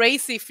this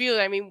crazy feud.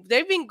 I mean,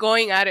 they've been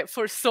going at it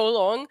for so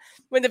long.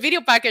 When the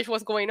video package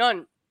was going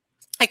on,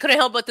 I couldn't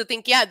help but to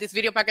think, yeah, this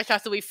video package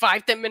has to be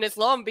 5-10 minutes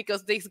long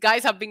because these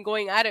guys have been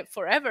going at it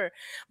forever.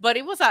 But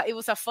it was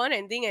a fun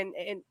ending,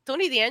 and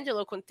Tony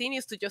D'Angelo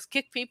continues to just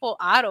kick people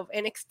out of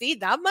NXT.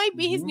 That might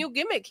be his new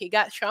gimmick. He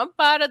got Ciampa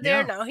out of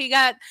there. Yeah. Now he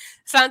got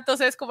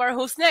Santos Escobar.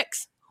 Who's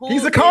next?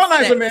 He's a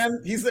colonizer,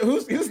 man. Who's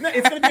next?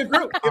 It's going to be a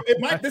group.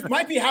 This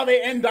might be how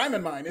they end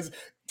Diamond Mine. Is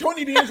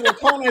Tony D'Angelo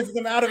colonizes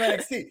them out of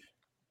NXT?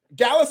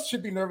 Gallus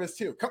should be nervous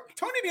too.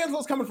 Tony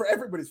D'Angelo's coming for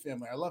everybody's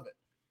family. I love it.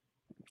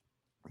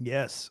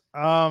 Yes.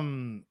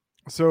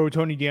 So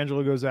Tony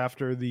D'Angelo goes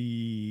after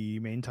the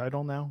main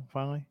title now,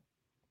 finally.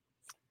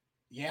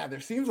 Yeah, there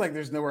seems like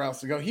there's nowhere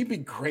else to go. He'd be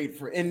great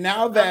for. And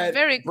now that I'm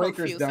very Breaker's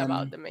confused done,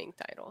 about the main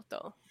title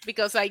though,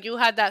 because like you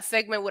had that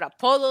segment with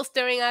Apollo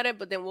staring at it,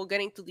 but then we're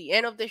getting to the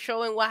end of the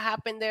show and what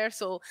happened there.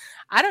 So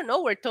I don't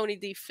know where Tony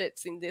D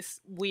fits in this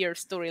weird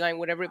storyline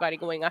with everybody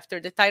going after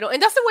the title,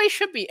 and that's the way it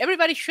should be.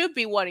 Everybody should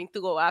be wanting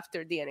to go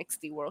after the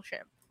NXT World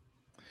Champ.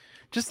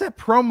 Just that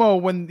promo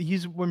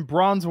when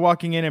Braun's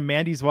walking in and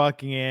Mandy's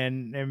walking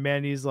in and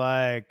Mandy's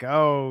like,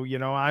 oh, I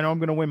know I'm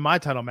going to win my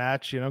title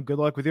match. Good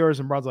luck with yours.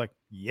 And Braun's like,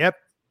 yep.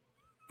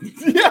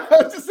 Yeah,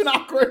 it's just an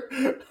awkward.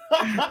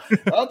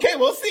 Okay,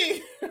 we'll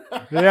see.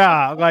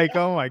 Yeah, like,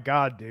 oh my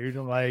God, dude.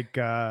 Like,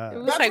 it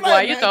was like,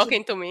 why are you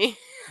talking to me?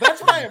 That's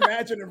what I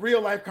imagine a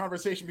real life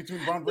conversation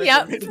between Braun Breaker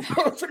and Mandy.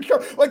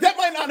 Like, that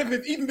might not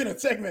have even been a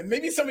segment.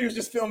 Maybe somebody was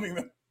just filming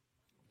them.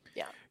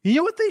 Yeah. You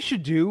know what they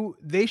should do?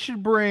 They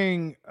should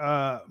bring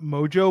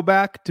Mojo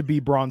back to be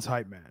Braun's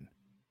hype man.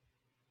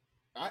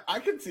 I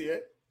could see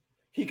it.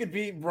 He could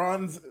be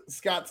Braun's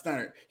Scott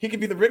Steiner. He could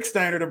be the Rick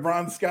Steiner to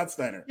Braun's Scott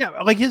Steiner. Yeah,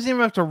 like he doesn't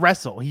even have to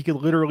wrestle. He could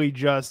literally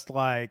just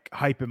like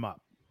hype him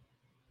up.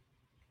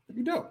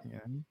 That'd be dope. Yeah.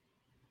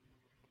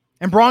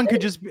 And Braun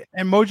could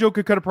and Mojo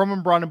could cut a promo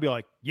and Braun and be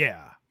like,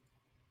 yeah.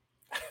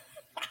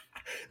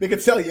 They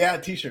could sell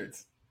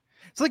t-shirts.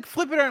 It's like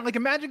flip it around. Like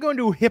imagine going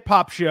to a hip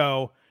hop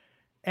show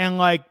and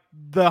like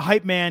the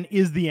hype man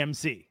is the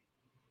MC.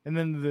 And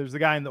then there's the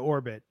guy in the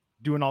orbit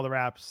doing all the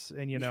raps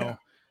and,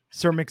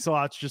 Sir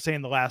Mix-a-Lot's just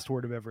saying the last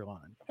word of every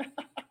line.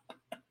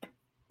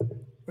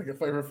 Like a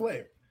Flavor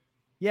Flav.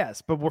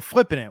 Yes, but we're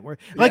flipping it. We're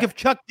like if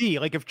Chuck D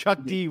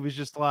was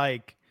just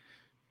like,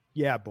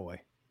 yeah,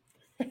 boy.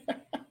 Do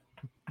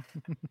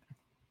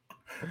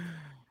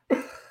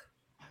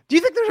you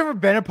think there's ever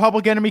been a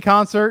Public Enemy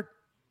concert?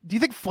 Do you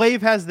think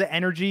Flav has the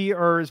energy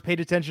or has paid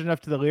attention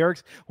enough to the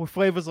lyrics? Where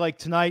Flav was like,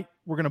 tonight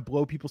we're going to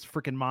blow people's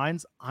freaking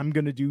minds. I'm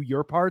going to do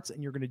your parts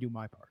and you're going to do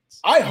my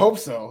parts. I hope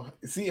so.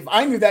 See, if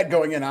I knew that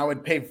going in, I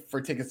would pay for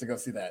tickets to go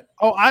see that.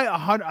 Oh, I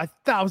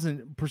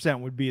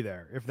 1,000% would be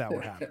there if that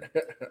would happen.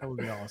 That would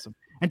be awesome.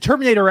 And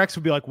Terminator X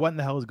would be like, what in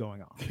the hell is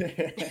going on?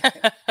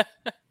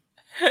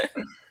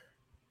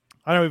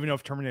 I don't even know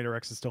if Terminator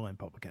X is still in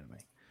Public Enemy.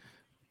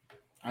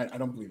 I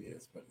don't believe he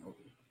is, but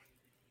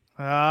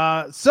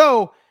no.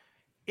 So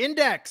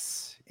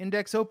Index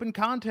open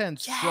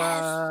contents, yes!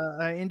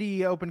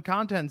 indie open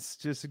contents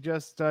to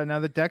suggest now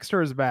that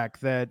Dexter is back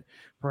that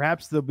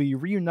perhaps they'll be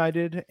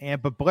reunited.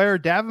 But Blair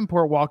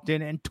Davenport walked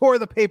in and tore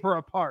the paper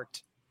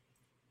apart.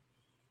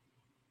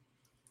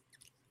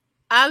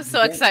 I'm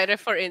so excited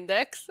for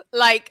Index.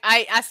 Like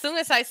as soon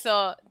as I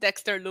saw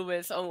Dexter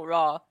Lumis on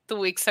Raw 2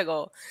 weeks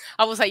ago,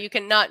 I was like, you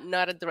cannot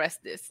not address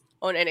this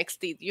on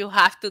NXT. You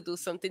have to do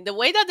something. The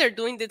way that they're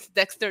doing this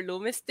Dexter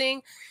Lumis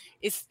thing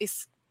is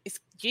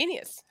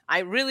genius. I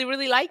really,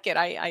 really like it.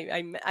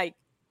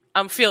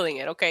 I'm feeling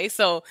it. Okay,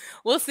 so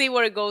we'll see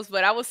where it goes.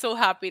 But I was so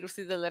happy to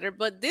see the letter.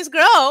 But this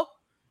girl,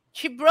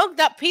 she broke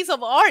that piece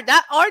of art.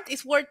 That art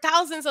is worth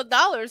thousands of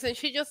dollars, and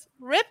she just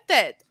ripped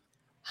it.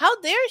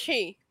 How dare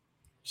she?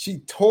 She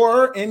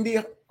tore Indy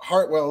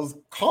Hartwell's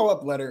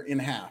call-up letter in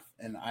half.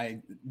 And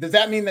does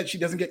that mean that she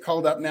doesn't get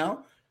called up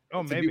now?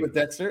 Oh, to maybe be with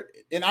Dexter.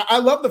 And I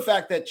love the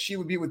fact that she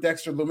would be with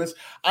Dexter Lumis.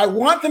 I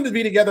want them to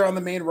be together on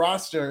the main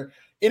roster.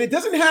 And it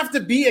doesn't have to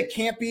be a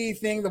campy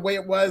thing the way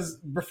it was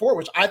before,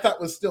 which I thought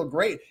was still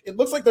great. It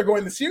looks like they're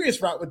going the serious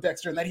route with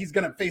Dexter and that he's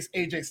going to face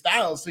AJ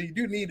Styles. So you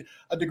do need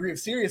a degree of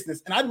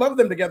seriousness. And I love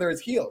them together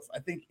as heels. I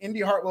think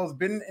Indy Hartwell has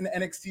been in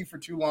NXT for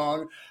too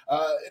long.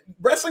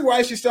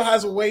 Wrestling-wise, she still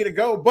has a way to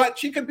go, but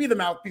she could be the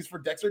mouthpiece for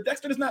Dexter.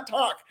 Dexter does not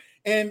talk.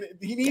 And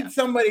he needs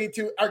somebody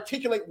to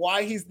articulate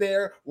why he's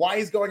there, why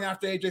he's going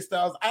after AJ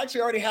Styles. I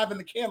actually already have in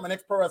the can my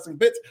next Pro Wrestling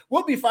Bits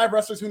will be 5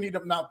 wrestlers who need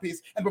a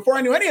mouthpiece. And before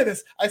I knew any of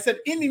this, I said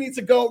Indy needs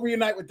to go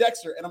reunite with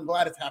Dexter, and I'm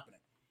glad it's happening.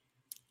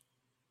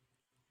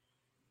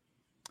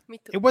 Me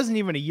too. It wasn't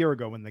even a year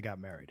ago when they got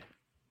married.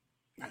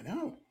 I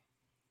know.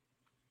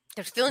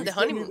 They're still in the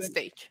honeymoon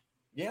stage.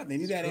 Yeah, they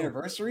need that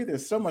anniversary.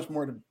 There's so much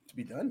more to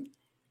be done.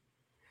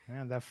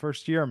 Man, that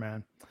first year,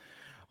 man.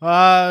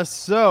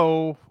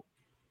 So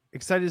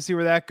excited to see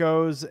where that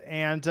goes.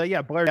 And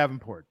Blair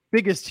Davenport,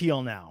 biggest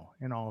heel now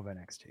in all of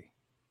NXT.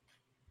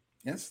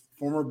 Yes,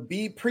 former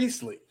B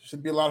Priestley.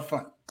 Should be a lot of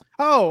fun.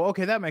 Oh,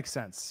 okay, that makes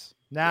sense.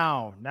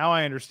 Now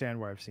I understand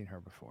where I've seen her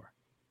before.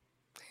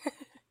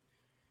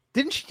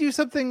 Didn't she do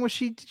something? Did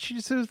she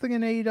do something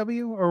in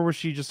AEW, or was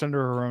she just under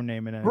her own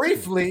name in NXT?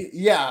 Briefly,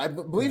 yeah, I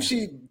believe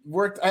she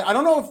worked. I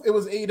don't know if it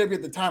was AEW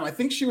at the time. I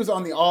think she was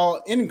on the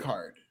All In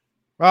card.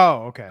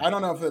 Oh, okay. I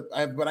don't know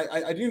if but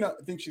I do know.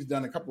 I think she's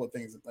done a couple of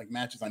things like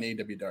matches on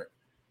AEW Dark.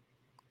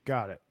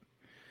 Got it.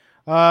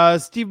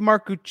 Steve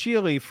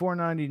Marcuccioli,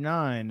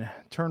 $4.99.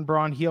 Turn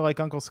Braun heel like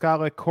Uncle Scott,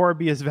 like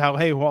Corby as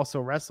valet who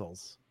also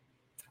wrestles.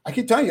 I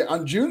keep telling you,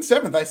 on June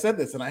 7th, I said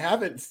this, and I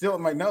have it still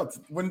in my notes.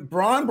 When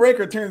Braun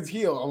Breaker turns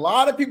heel, a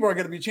lot of people are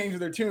going to be changing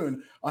their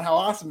tune on how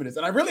awesome it is.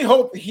 And I really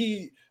hope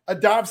he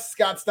adopts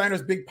Scott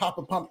Steiner's big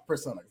Papa Pump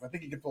persona, because I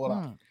think he can pull it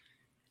off.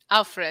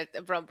 Alfred,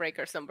 Braun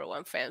Breaker's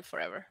 #1 fan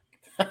forever.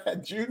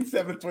 June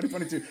 7th,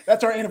 2022.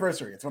 That's our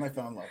anniversary. It's when I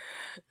fell in love.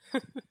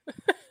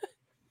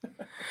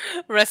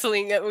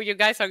 Wrestling, you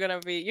guys are gonna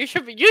be. You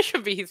should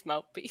be his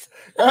mouthpiece.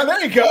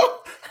 There you go.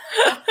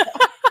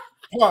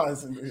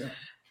 Pause.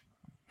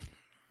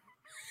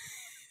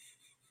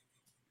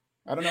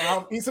 I don't know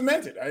how he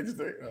cemented. I just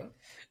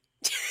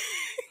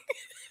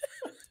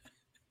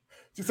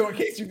just so in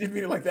case you didn't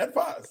mean it like that.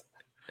 Pause.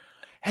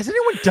 Has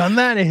anyone done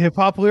that in a hip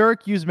hop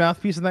lyric? Use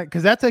mouthpiece in that,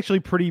 because that's actually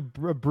pretty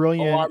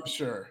brilliant. Oh, I'm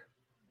sure.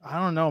 I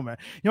don't know, man.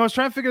 I was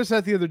trying to figure this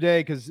out the other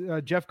day because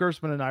Jeff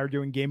Gerstmann and I are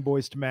doing Game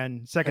Boys to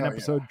Men. Second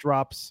episode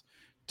drops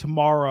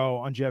tomorrow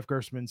on Jeff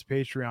Gerstmann's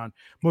Patreon.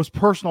 Most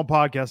personal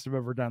podcast I've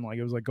ever done. Like,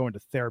 it was like going to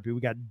therapy. We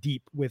got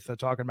deep with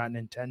talking about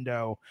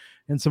Nintendo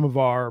and some of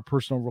our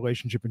personal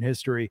relationship and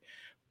history.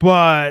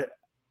 But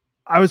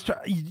I was,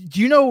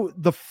 do you know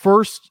the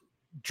first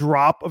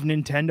drop of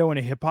Nintendo in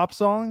a hip hop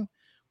song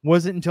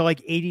wasn't until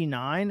like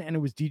 89, and it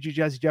was DJ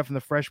Jazzy Jeff and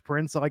the Fresh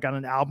Prince, like on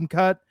an album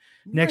cut.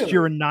 Next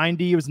year in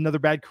 90, it was Another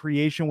Bad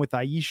Creation with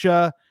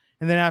Aisha.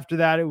 And then after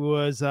that, it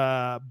was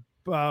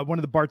one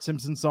of the Bart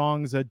Simpson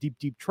songs, Deep,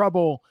 Deep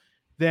Trouble.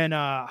 Then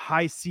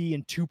High C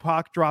and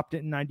Tupac dropped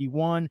it in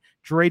 91.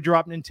 Dre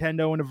dropped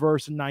Nintendo in a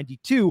verse in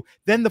 92.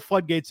 Then the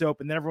floodgates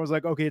opened. Then everyone was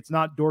like, okay, it's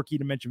not dorky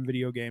to mention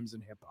video games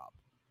and hip hop.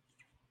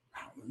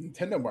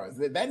 Nintendo bars.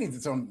 That needs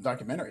its own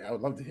documentary. I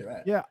would love to hear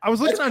that. Yeah, I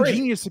was looking on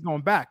Genius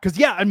going back. Because,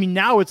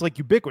 now it's like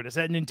ubiquitous.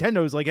 That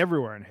Nintendo is like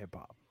everywhere in hip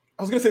hop.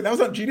 I was gonna say that was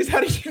on Genius. How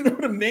did you know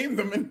to name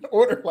them in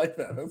order like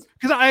that?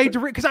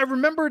 Because I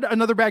remembered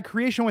Another Bad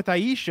Creation with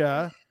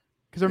Aisha,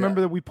 because I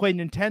remember that we played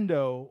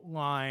Nintendo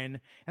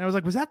line, and I was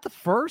like, was that the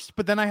first?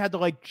 But then I had to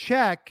like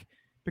check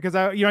because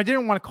I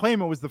didn't want to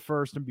claim it was the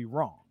first and be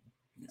wrong.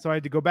 So I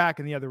had to go back,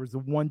 and there was the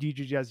one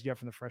DJ Jazzy Jeff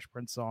and the Fresh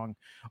Prince song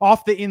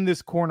off the In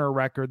This Corner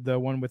record, the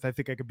one with I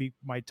Think I Could Beat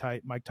Mike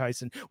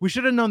Tyson. We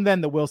should have known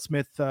then that Will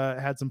Smith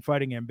had some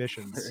fighting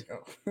ambitions. There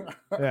you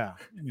go. Yeah,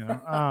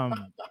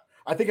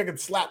 I think I could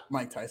slap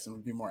Mike Tyson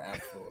would be more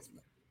apt for Will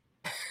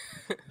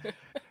Smith.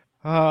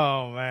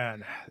 Oh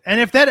man! And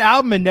if that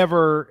album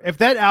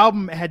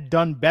had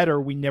done better,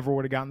 we never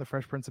would have gotten the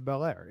Fresh Prince of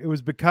Bel-Air. It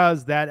was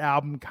because that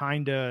album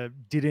kind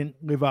of didn't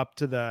live up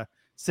to the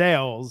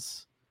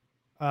sales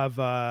of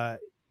the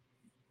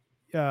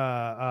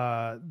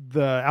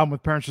album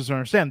with Parents Just Don't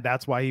Understand.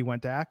 That's why he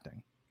went to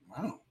acting.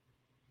 Wow.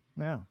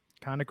 Yeah,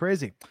 kind of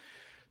crazy.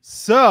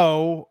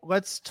 So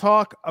let's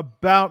talk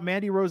about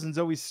Mandy Rose and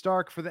Zoe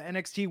Stark for the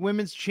NXT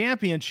Women's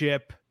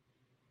Championship.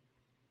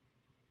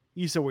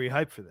 Issa, were you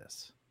hyped for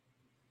this?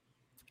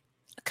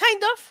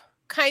 Kind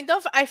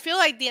of. I feel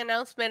like the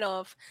announcement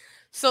of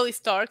Zoe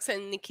Starks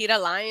and Nikita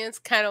Lyons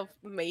kind of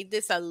made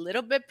this a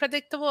little bit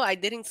predictable. I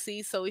didn't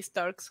see Zoe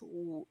Starks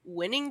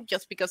winning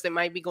just because they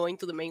might be going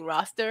to the main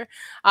roster.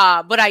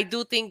 But I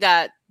do think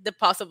that the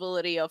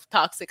possibility of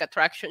Toxic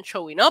Attraction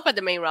showing up at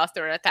the main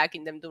roster and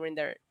attacking them during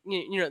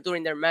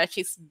their match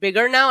is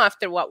bigger now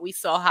after what we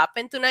saw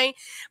happen tonight.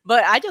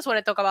 But I just want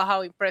to talk about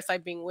how impressed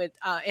I've been with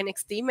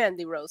NXT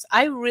Mandy Rose.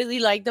 I really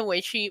like the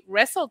way she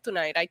wrestled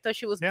tonight. I thought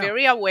she was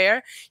very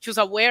aware. She was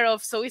aware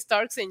of Zoe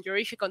Stark's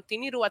injury. She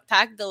continued to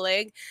attack the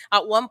leg.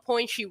 At one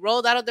point, she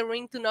rolled out of the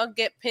ring to not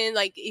get pinned.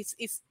 Like,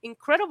 it's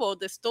incredible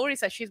the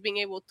stories that she's being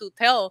able to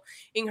tell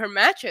in her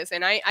matches.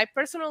 And I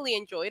personally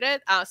enjoyed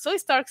it. Zoe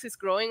Starks is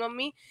growing on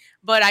me.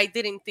 but I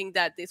didn't think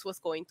that this was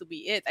going to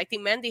be it. I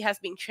think Mandy has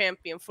been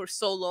champion for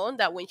so long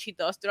that when she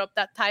does drop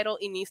that title,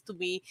 it needs to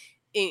be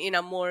in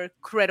a more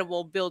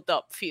credible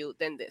build-up feud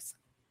than this.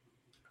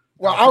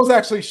 Well, I was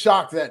actually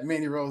shocked that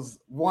Mandy Rose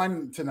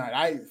won tonight.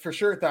 I for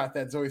sure thought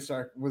that Zoe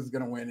Stark was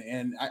going to win,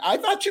 and I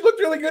thought she looked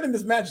really good in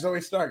this match,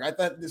 Zoe Stark. I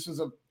thought this was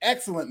an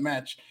excellent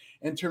match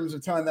in terms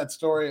of telling that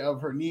story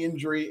of her knee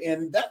injury,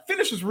 and that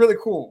finish was really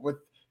cool with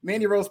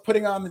Mandy Rose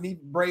putting on the knee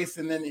brace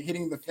and then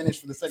hitting the finish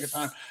for the second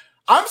time.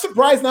 I'm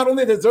surprised not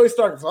only that Zoe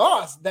Stark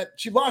lost, that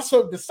she lost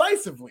so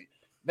decisively,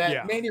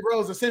 that Mandy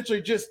Rose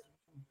essentially just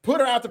put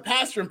her out to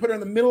pasture and put her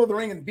in the middle of the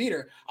ring and beat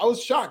her. I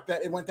was shocked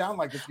that it went down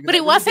like this. But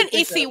it wasn't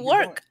easy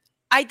work.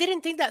 I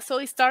didn't think that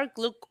Zoe Stark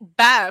looked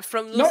bad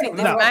from losing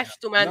this match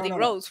to Mandy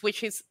Rose,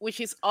 which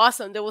is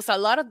awesome. There was a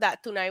lot of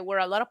that tonight where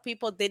a lot of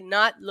people did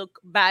not look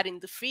bad in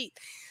defeat.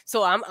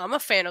 So I'm a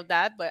fan of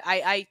that, but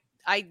I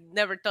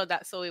never thought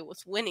that Zoe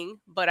was winning,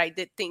 but I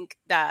did think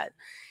that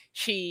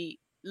she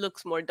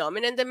looks more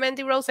dominant than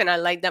Mandy Rose, and I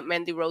like that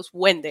Mandy Rose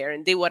went there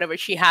and did whatever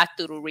she had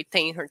to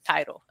retain her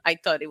title. I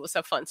thought it was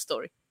a fun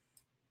story.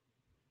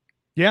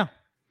 Yeah.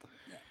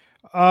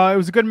 It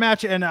was a good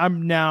match, and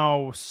I'm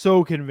now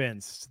so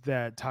convinced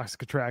that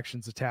Toxic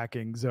Attraction's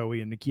attacking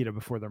Zoe and Nikita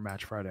before their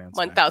match Friday on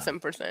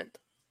 1000%.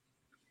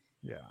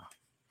 Yeah.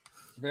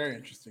 Very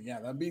interesting. Yeah,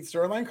 that'd be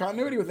storyline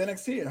continuity with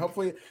NXT, and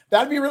hopefully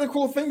that'd be a really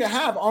cool thing to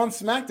have on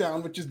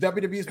SmackDown, which is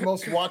WWE's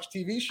most watched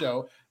TV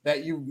show,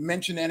 that you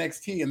mention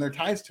NXT and their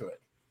ties to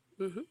it.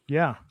 Mm-hmm.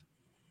 Yeah.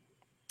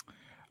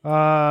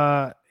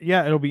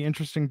 It'll be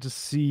interesting to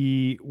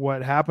see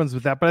what happens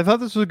with that. But I thought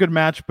this was a good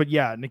match. But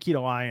yeah, Nikita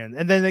Lyons,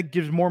 and then it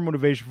gives more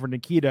motivation for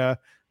Nikita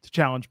to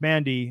challenge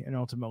Mandy and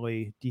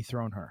ultimately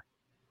dethrone her.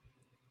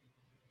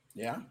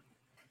 Yeah.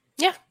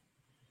 Yeah.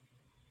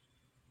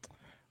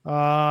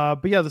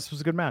 But yeah, this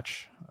was a good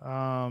match.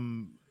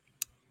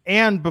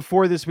 And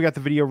before this, we got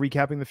the video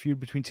recapping the feud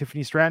between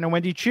Tiffany Stratton and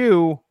Wendy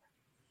Choo,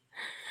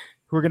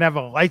 who are going to have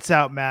a lights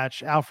out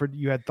match. Alfred,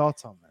 you had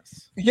thoughts on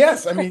this?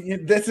 Yes. I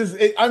mean, this is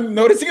it. I'm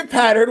noticing a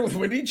pattern with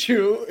Wendy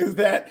Choo is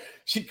that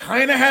she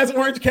kind of has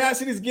Orange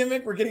Cassidy's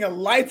gimmick. We're getting a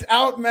lights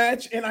out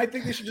match, and I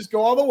think they should just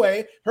go all the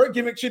way. Her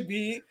gimmick should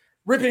be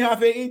ripping off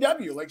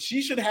AEW. Like,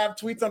 she should have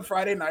tweets on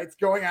Friday nights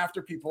going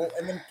after people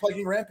and then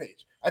plugging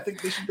Rampage. I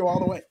think they should go all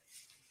the way.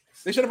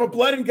 They should have a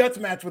blood and guts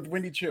match with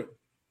Wendy Choo.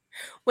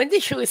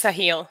 Wendy Choo is a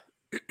heel,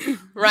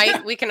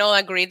 right? We can all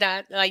agree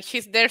that. Like,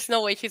 there's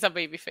no way she's a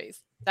babyface.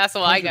 That's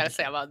all 100%. I gotta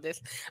say about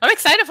this. I'm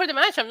excited for the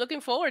match. I'm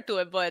looking forward to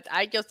it, but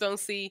I just don't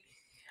see.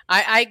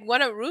 I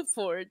want to root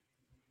for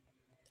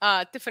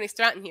Tiffany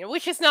Stratton here,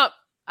 which is not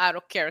out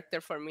of character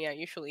for me. I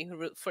usually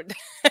root for the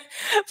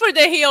for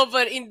the heel,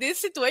 but in this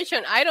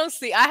situation, I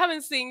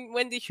haven't seen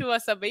Wendy Choo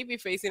as a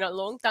babyface in a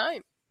long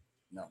time.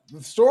 No,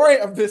 the story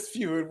of this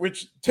feud,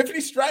 which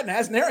Tiffany Stratton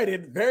has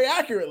narrated very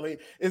accurately,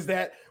 is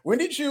that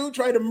Wendy Choo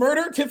tried to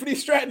murder Tiffany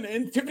Stratton,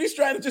 and Tiffany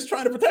Stratton is just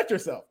trying to protect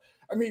herself.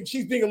 I mean,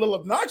 she's being a little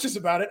obnoxious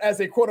about it as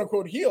a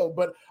quote-unquote heel,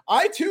 but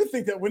I too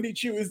think that Wendy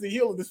Choo is the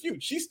heel of this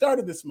feud. She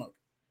started this smoke.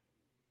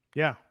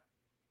 Yeah.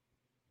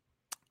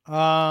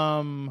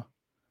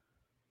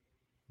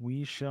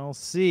 We shall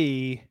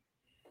see.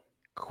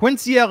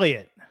 Quincy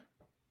Elliott,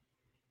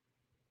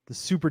 the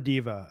super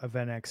diva of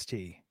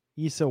NXT.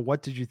 Issa,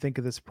 what did you think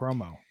of this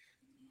promo?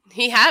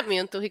 He had me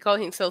until he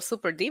called himself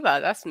Super Diva.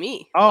 That's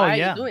me. Oh, Why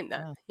yeah. are you doing that?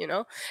 Yeah. You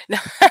know?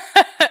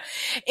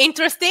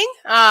 Interesting.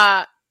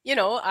 I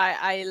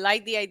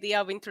like the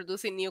idea of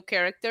introducing new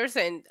characters.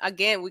 And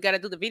again, we got to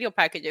do the video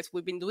packages.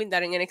 We've been doing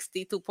that in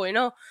NXT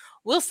 2.0.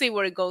 We'll see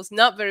where it goes.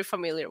 Not very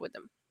familiar with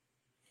them.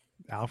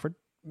 Alfred?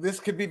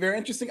 This could be very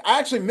interesting. I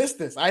actually missed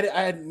this. I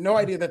had no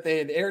idea that they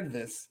had aired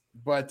this.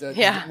 But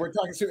yeah, we're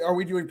talking. Are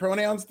we doing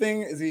pronouns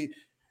thing? Is he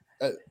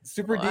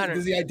super diva?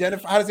 Does he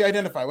identify? How does he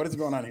identify? What is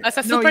going on here? As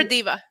a super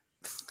diva.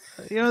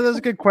 That's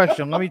a good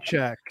question. Let me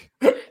check.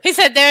 He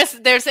said there's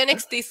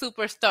NXT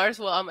superstars.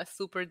 Well, I'm a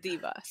super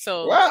diva.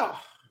 So wow.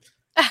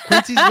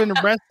 Quincy's been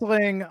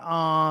wrestling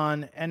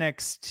on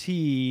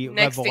NXT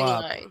Next Level in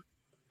Up. line.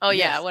 Oh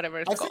yeah,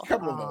 whatever it's I've called. seen a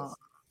couple of those.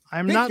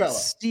 I'm Big not fella.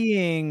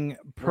 seeing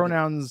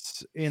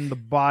pronouns in the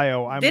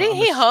bio. Didn't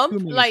he hump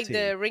assuming like it's he.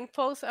 the ring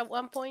post at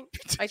one point?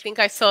 I think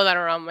I saw that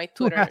around my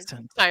Twitter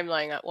hasn't?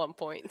 timeline at one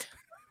point.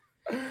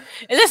 And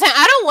listen,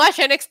 I don't watch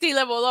NXT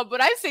Level Up,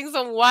 but I've seen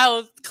some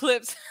wild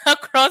clips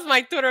across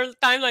my Twitter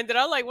timeline that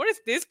I'm like, where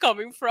is this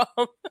coming from?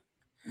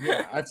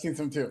 Yeah, I've seen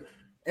some too.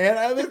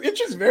 And it's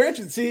just very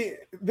interesting. See,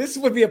 this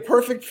would be a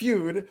perfect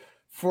feud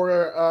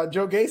for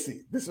Joe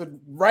Gacy. This would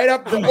right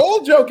up the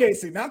old Joe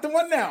Gacy, not the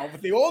one now,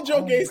 but the old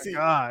Joe Gacy.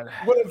 God.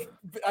 Would have.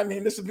 I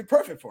mean, this would be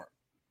perfect for him.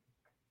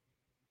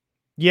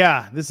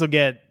 Yeah, this will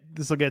get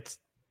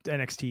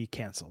NXT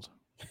canceled.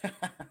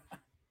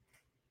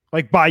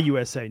 Like by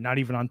USA, not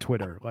even on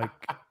Twitter. Like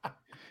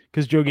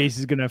because Joe Gacy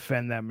is going to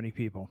offend that many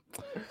people.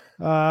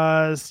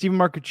 Stephen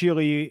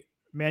Marcuccioli,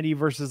 Mandy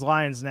versus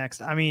Lyons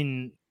next. I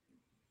mean,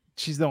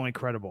 she's the only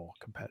credible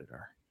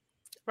competitor.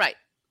 Right.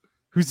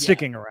 Who's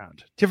sticking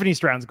around? Tiffany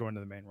Stratton's going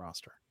to the main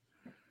roster.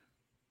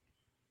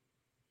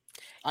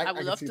 I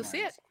would love to see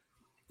it.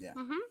 Yeah.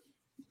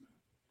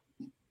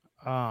 Mm-hmm.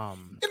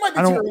 It might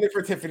be too early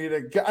for Tiffany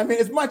to. I mean,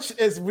 as much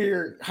as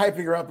we're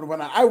hyping her up and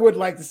whatnot, I would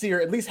like to see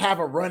her at least have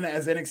a run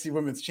as NXT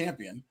Women's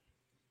Champion.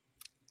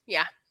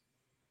 Yeah,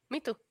 me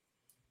too.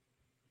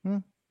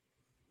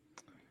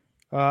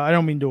 I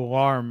don't mean to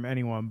alarm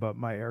anyone, but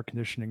my air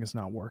conditioning is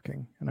not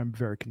working, and I'm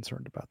very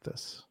concerned about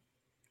this.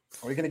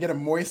 Are we going to get a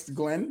moist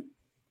Glenn?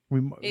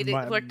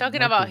 We're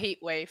talking about heat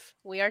wave.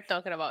 We are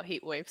talking about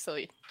heat wave, so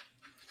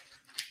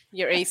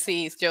your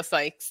AC is just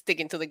like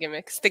sticking to the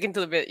gimmick, sticking to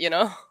the bit, you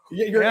know?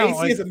 Your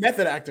AC is a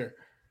method actor.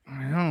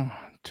 I know.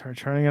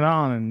 Turning it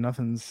on and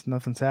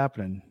nothing's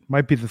happening.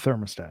 Might be the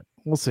thermostat.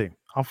 We'll see.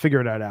 I'll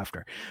figure it out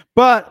after.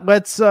 But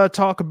let's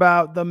talk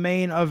about the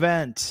main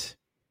event.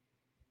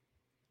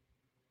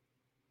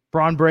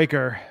 Braun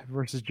Breaker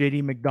versus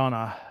JD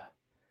McDonough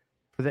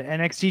for the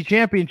NXT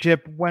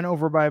Championship. Went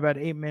over by about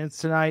 8 minutes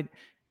tonight.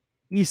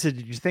 Issa,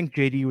 did you think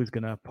JD was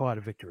going to pull out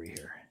a victory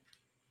here?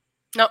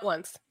 Not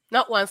once.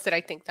 Not once did I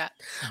think that.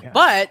 Yeah.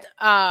 But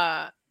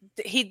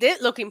he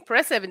did look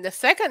impressive in the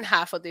second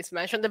half of this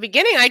match. In the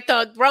beginning, I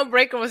thought Braun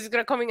Breaker was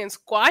going to come in and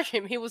squash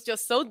him. He was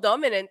just so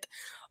dominant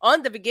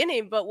on the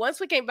beginning. But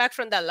once we came back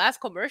from that last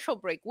commercial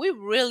break, we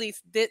really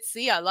did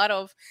see a lot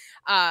of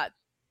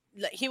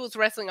he was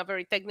wrestling a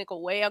very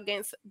technical way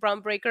against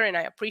Braun Breaker, and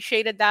I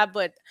appreciated that.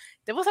 But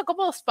there was a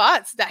couple of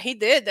spots that he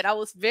did that I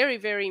was very,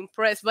 very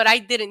impressed. But I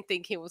didn't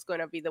think he was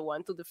going to be the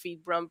one to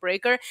defeat Braun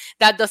Breaker.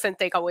 That doesn't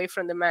take away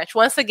from the match.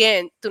 Once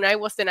again, tonight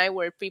was the night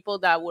where people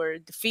that were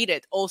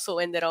defeated also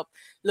ended up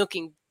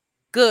looking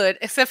good,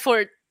 except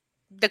for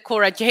the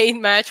Cora Jade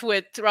match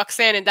with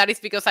Roxanne, and that is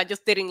because I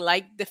just didn't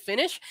like the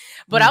finish.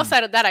 But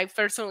outside of that, I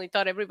personally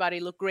thought everybody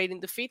looked great in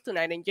defeat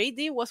tonight, and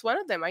JD was one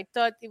of them. I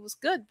thought it was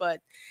good,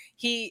 but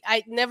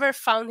I never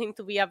found him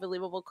to be a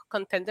believable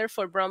contender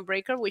for Braun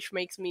Breaker, which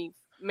made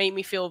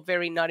me feel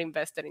very not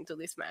invested into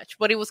this match.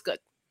 But it was good.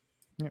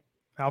 Yeah.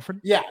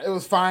 Alfred? Yeah, it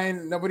was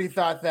fine. Nobody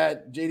thought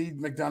that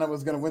JD McDonough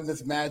was going to win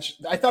this match.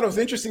 I thought it was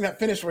interesting, that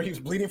finish where he was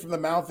bleeding from the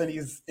mouth and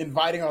he's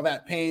inviting all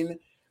that pain.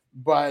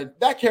 But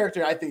that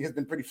character, I think, has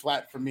been pretty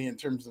flat for me in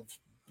terms of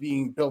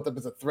being built up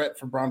as a threat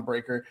for Braun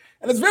Breaker.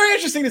 And it's very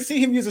interesting to see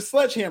him use a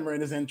sledgehammer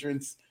in his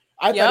entrance.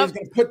 I thought he was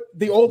going to put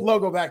the old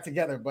logo back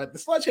together, but the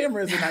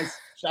sledgehammer is a nice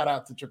shout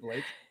out to Triple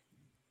H.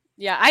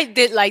 Yeah, I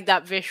did like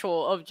that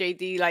visual of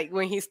JD, like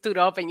when he stood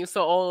up and you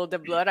saw all of the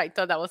blood. I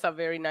thought that was a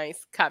very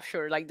nice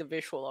capture, like the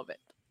visual of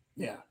it.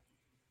 Yeah.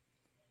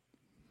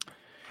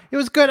 It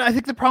was good. I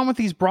think the problem with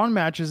these Braun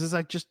matches is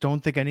I just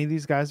don't think any of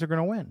these guys are going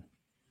to win.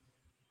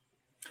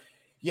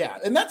 Yeah,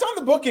 and that's on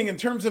the booking in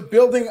terms of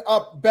building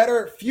up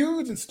better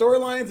feuds and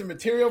storylines and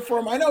material for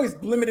him. I know he's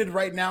limited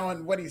right now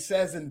in what he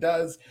says and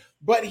does,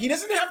 but he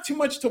doesn't have too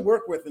much to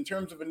work with in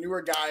terms of a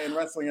newer guy in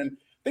wrestling, and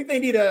I think they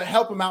need to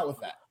help him out with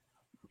that.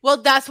 Well,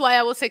 that's why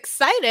I was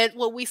excited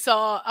when we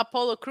saw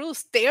Apollo Crews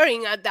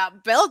staring at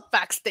that belt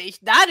backstage.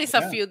 That is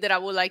a feud that I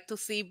would like to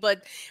see.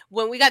 But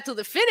when we got to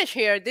the finish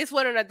here, this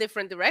went in a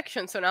different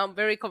direction. So now I'm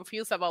very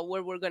confused about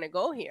where we're going to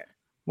go here.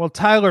 Well,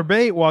 Tyler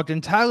Bate walked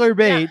in. Tyler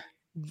Bate,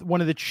 one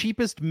of the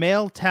cheapest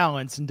male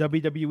talents in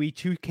WWE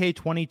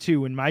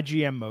 2K22 in my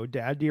GM mode to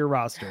add to your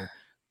roster.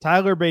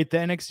 Tyler Bate, the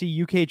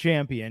NXT UK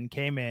champion,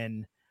 came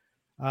in.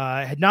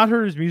 Had not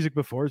heard his music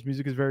before. His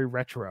music is very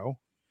retro.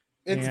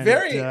 It's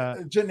very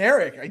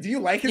generic. Do you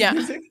like his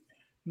music?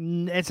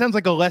 It sounds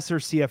like a lesser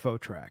CFO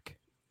track.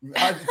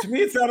 To me,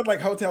 it sounded like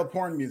hotel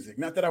porn music.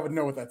 Not that I would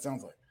know what that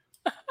sounds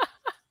like.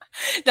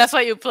 That's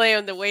why you play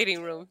on the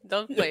waiting room.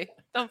 Don't play,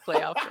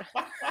 Alfred.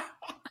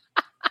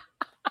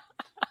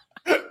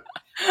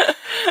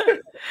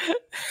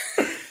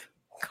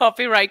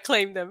 Copyright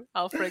claim them,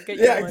 Alfred.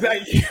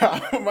 Exactly.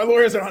 Yeah, my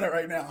lawyers are on it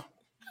right now.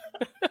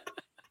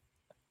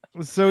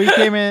 So he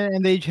came in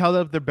and they held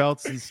up their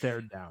belts and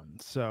stared down.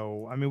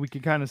 So, I mean, we can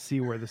kind of see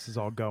where this is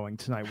all going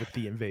tonight with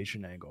the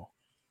invasion angle.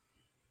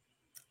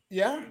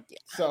 Yeah.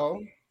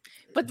 So.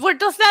 But where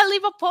does that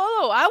leave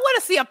Apollo? I want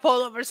to see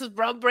Apollo versus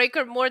Braun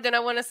Breaker more than I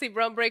want to see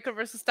Braun Breaker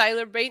versus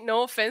Tyler Bate.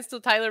 No offense to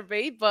Tyler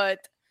Bate,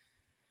 but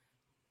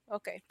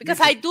okay.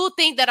 Because I do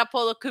think that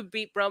Apollo could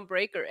beat Braun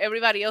Breaker.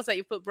 Everybody else that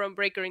you put Braun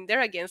Breaker in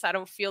there against, I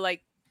don't feel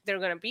like they're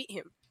going to beat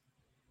him.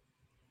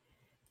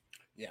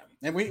 Yeah,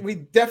 and we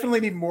definitely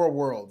need more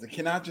worlds. It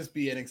cannot just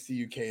be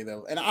NXT UK,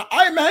 though. And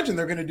I imagine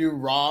they're going to do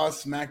Raw,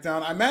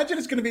 SmackDown. I imagine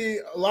it's going to be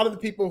a lot of the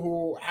people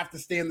who have to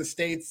stay in the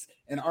States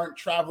and aren't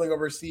traveling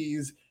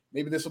overseas.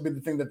 Maybe this will be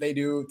the thing that they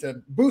do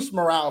to boost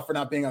morale for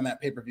not being on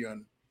that pay-per-view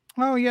in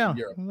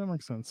Europe. That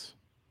makes sense.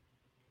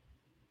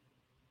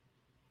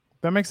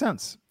 That makes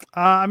sense.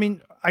 I mean,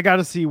 I got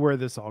to see where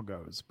this all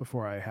goes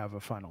before I have a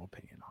final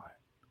opinion on it.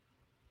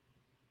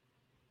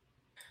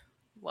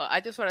 Well,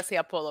 I just want to see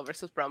Apollo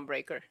versus Braun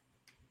Breaker.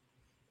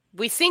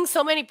 We seen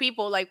so many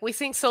people, like we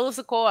seen Solo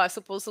Sikoa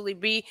supposedly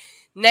be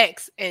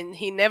next, and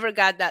he never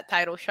got that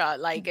title shot.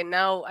 Like, and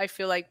now I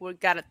feel like we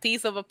got a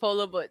tease of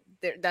Apollo, but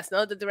that's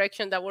not the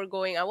direction that we're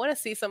going. I want to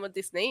see some of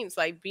these names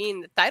like be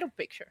in the title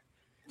picture.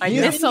 I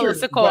miss Solo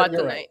Sikoa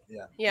tonight.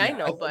 Right. Yeah, I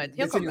know, but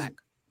he'll come back.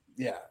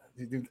 Yeah,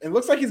 it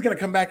looks like he's going to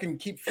come back and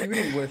keep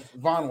feuding with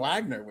Von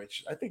Wagner,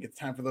 which I think it's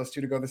time for those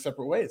two to go their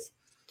separate ways.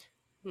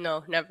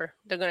 No, never.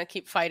 They're going to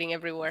keep fighting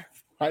everywhere.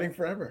 Fighting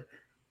forever.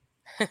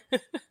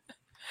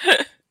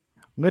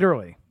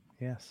 Literally,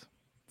 yes.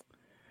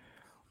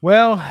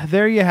 Well,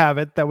 there you have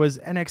it. That was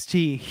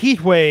NXT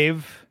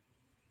Heatwave.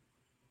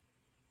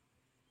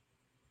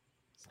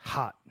 It's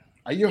hot.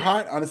 Are you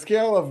hot? On a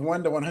scale of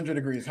 1 to 100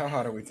 degrees, how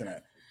hot are we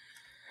tonight?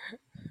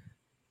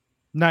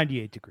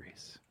 98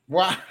 degrees.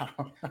 Wow.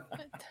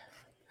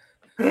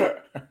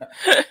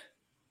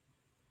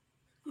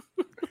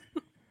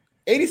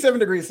 87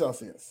 degrees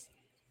Celsius.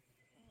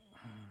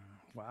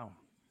 Wow.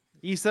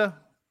 Issa?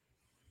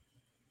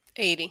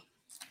 80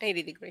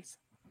 degrees.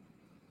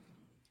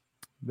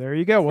 There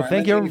you go. Well,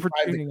 thank you everyone for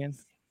 85 tuning in.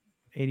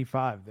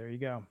 85. There you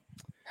go.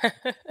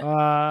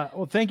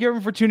 Well, thank you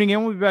everyone for tuning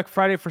in. We'll be back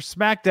Friday for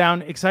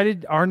SmackDown.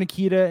 Excited, are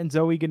Nikita and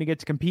Zoe going to get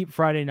to compete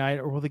Friday night,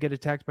 or will they get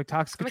attacked by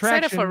Toxic Attraction?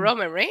 I'm excited for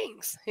Roman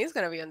Reigns. He's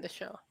going to be on the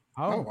show.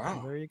 Oh,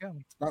 wow. There you go.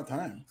 It's about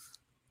time.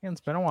 Yeah, it's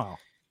been a while.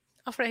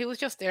 Alfred, he was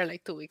just there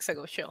like 2 weeks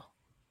ago show.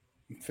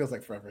 It feels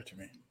like forever to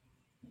me.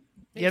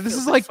 Yeah, this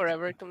is like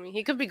forever to me.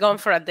 He could be gone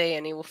for a day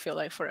and it will feel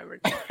like forever.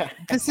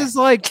 This is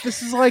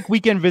like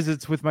weekend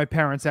visits with my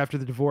parents after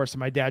the divorce, and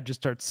my dad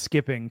just starts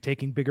skipping,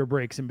 taking bigger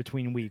breaks in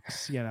between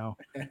weeks, you know.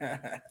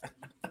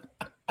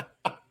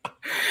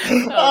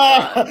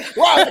 Wow,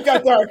 it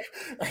got dark.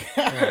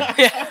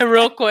 Yeah,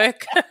 real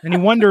quick. And he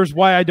wonders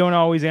why I don't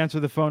always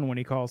answer the phone when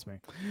he calls me.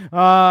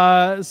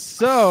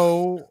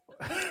 So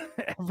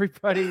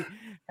everybody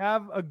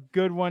have a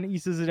good one.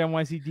 Issa's at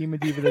NYC Demon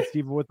Diva. That's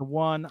Diva with the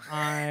 1.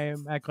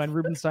 I'm at Glenn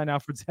Rubenstein.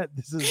 Alfred Zett.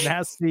 This is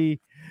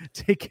Nasty.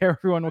 Take care,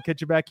 everyone. We'll catch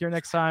you back here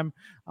next time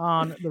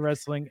on the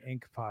Wrestling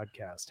Inc.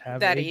 podcast.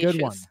 Have a good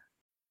one.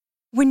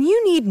 When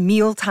you need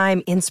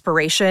mealtime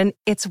inspiration,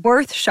 it's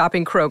worth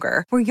shopping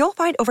Kroger, where you'll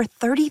find over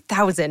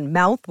 30,000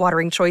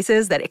 mouth-watering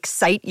choices that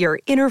excite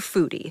your inner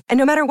foodie. And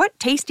no matter what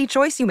tasty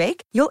choice you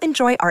make, you'll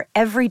enjoy our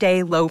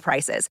everyday low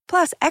prices,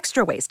 plus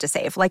extra ways to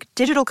save, like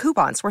digital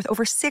coupons worth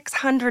over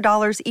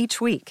 $600 each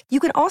week. You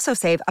can also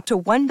save up to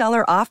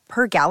 $1 off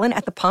per gallon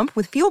at the pump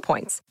with fuel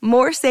points.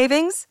 More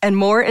savings and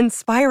more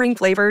inspiring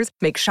flavors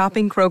make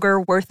shopping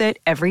Kroger worth it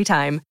every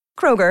time.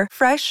 Kroger,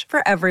 fresh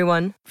for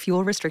everyone.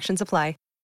 Fuel restrictions apply.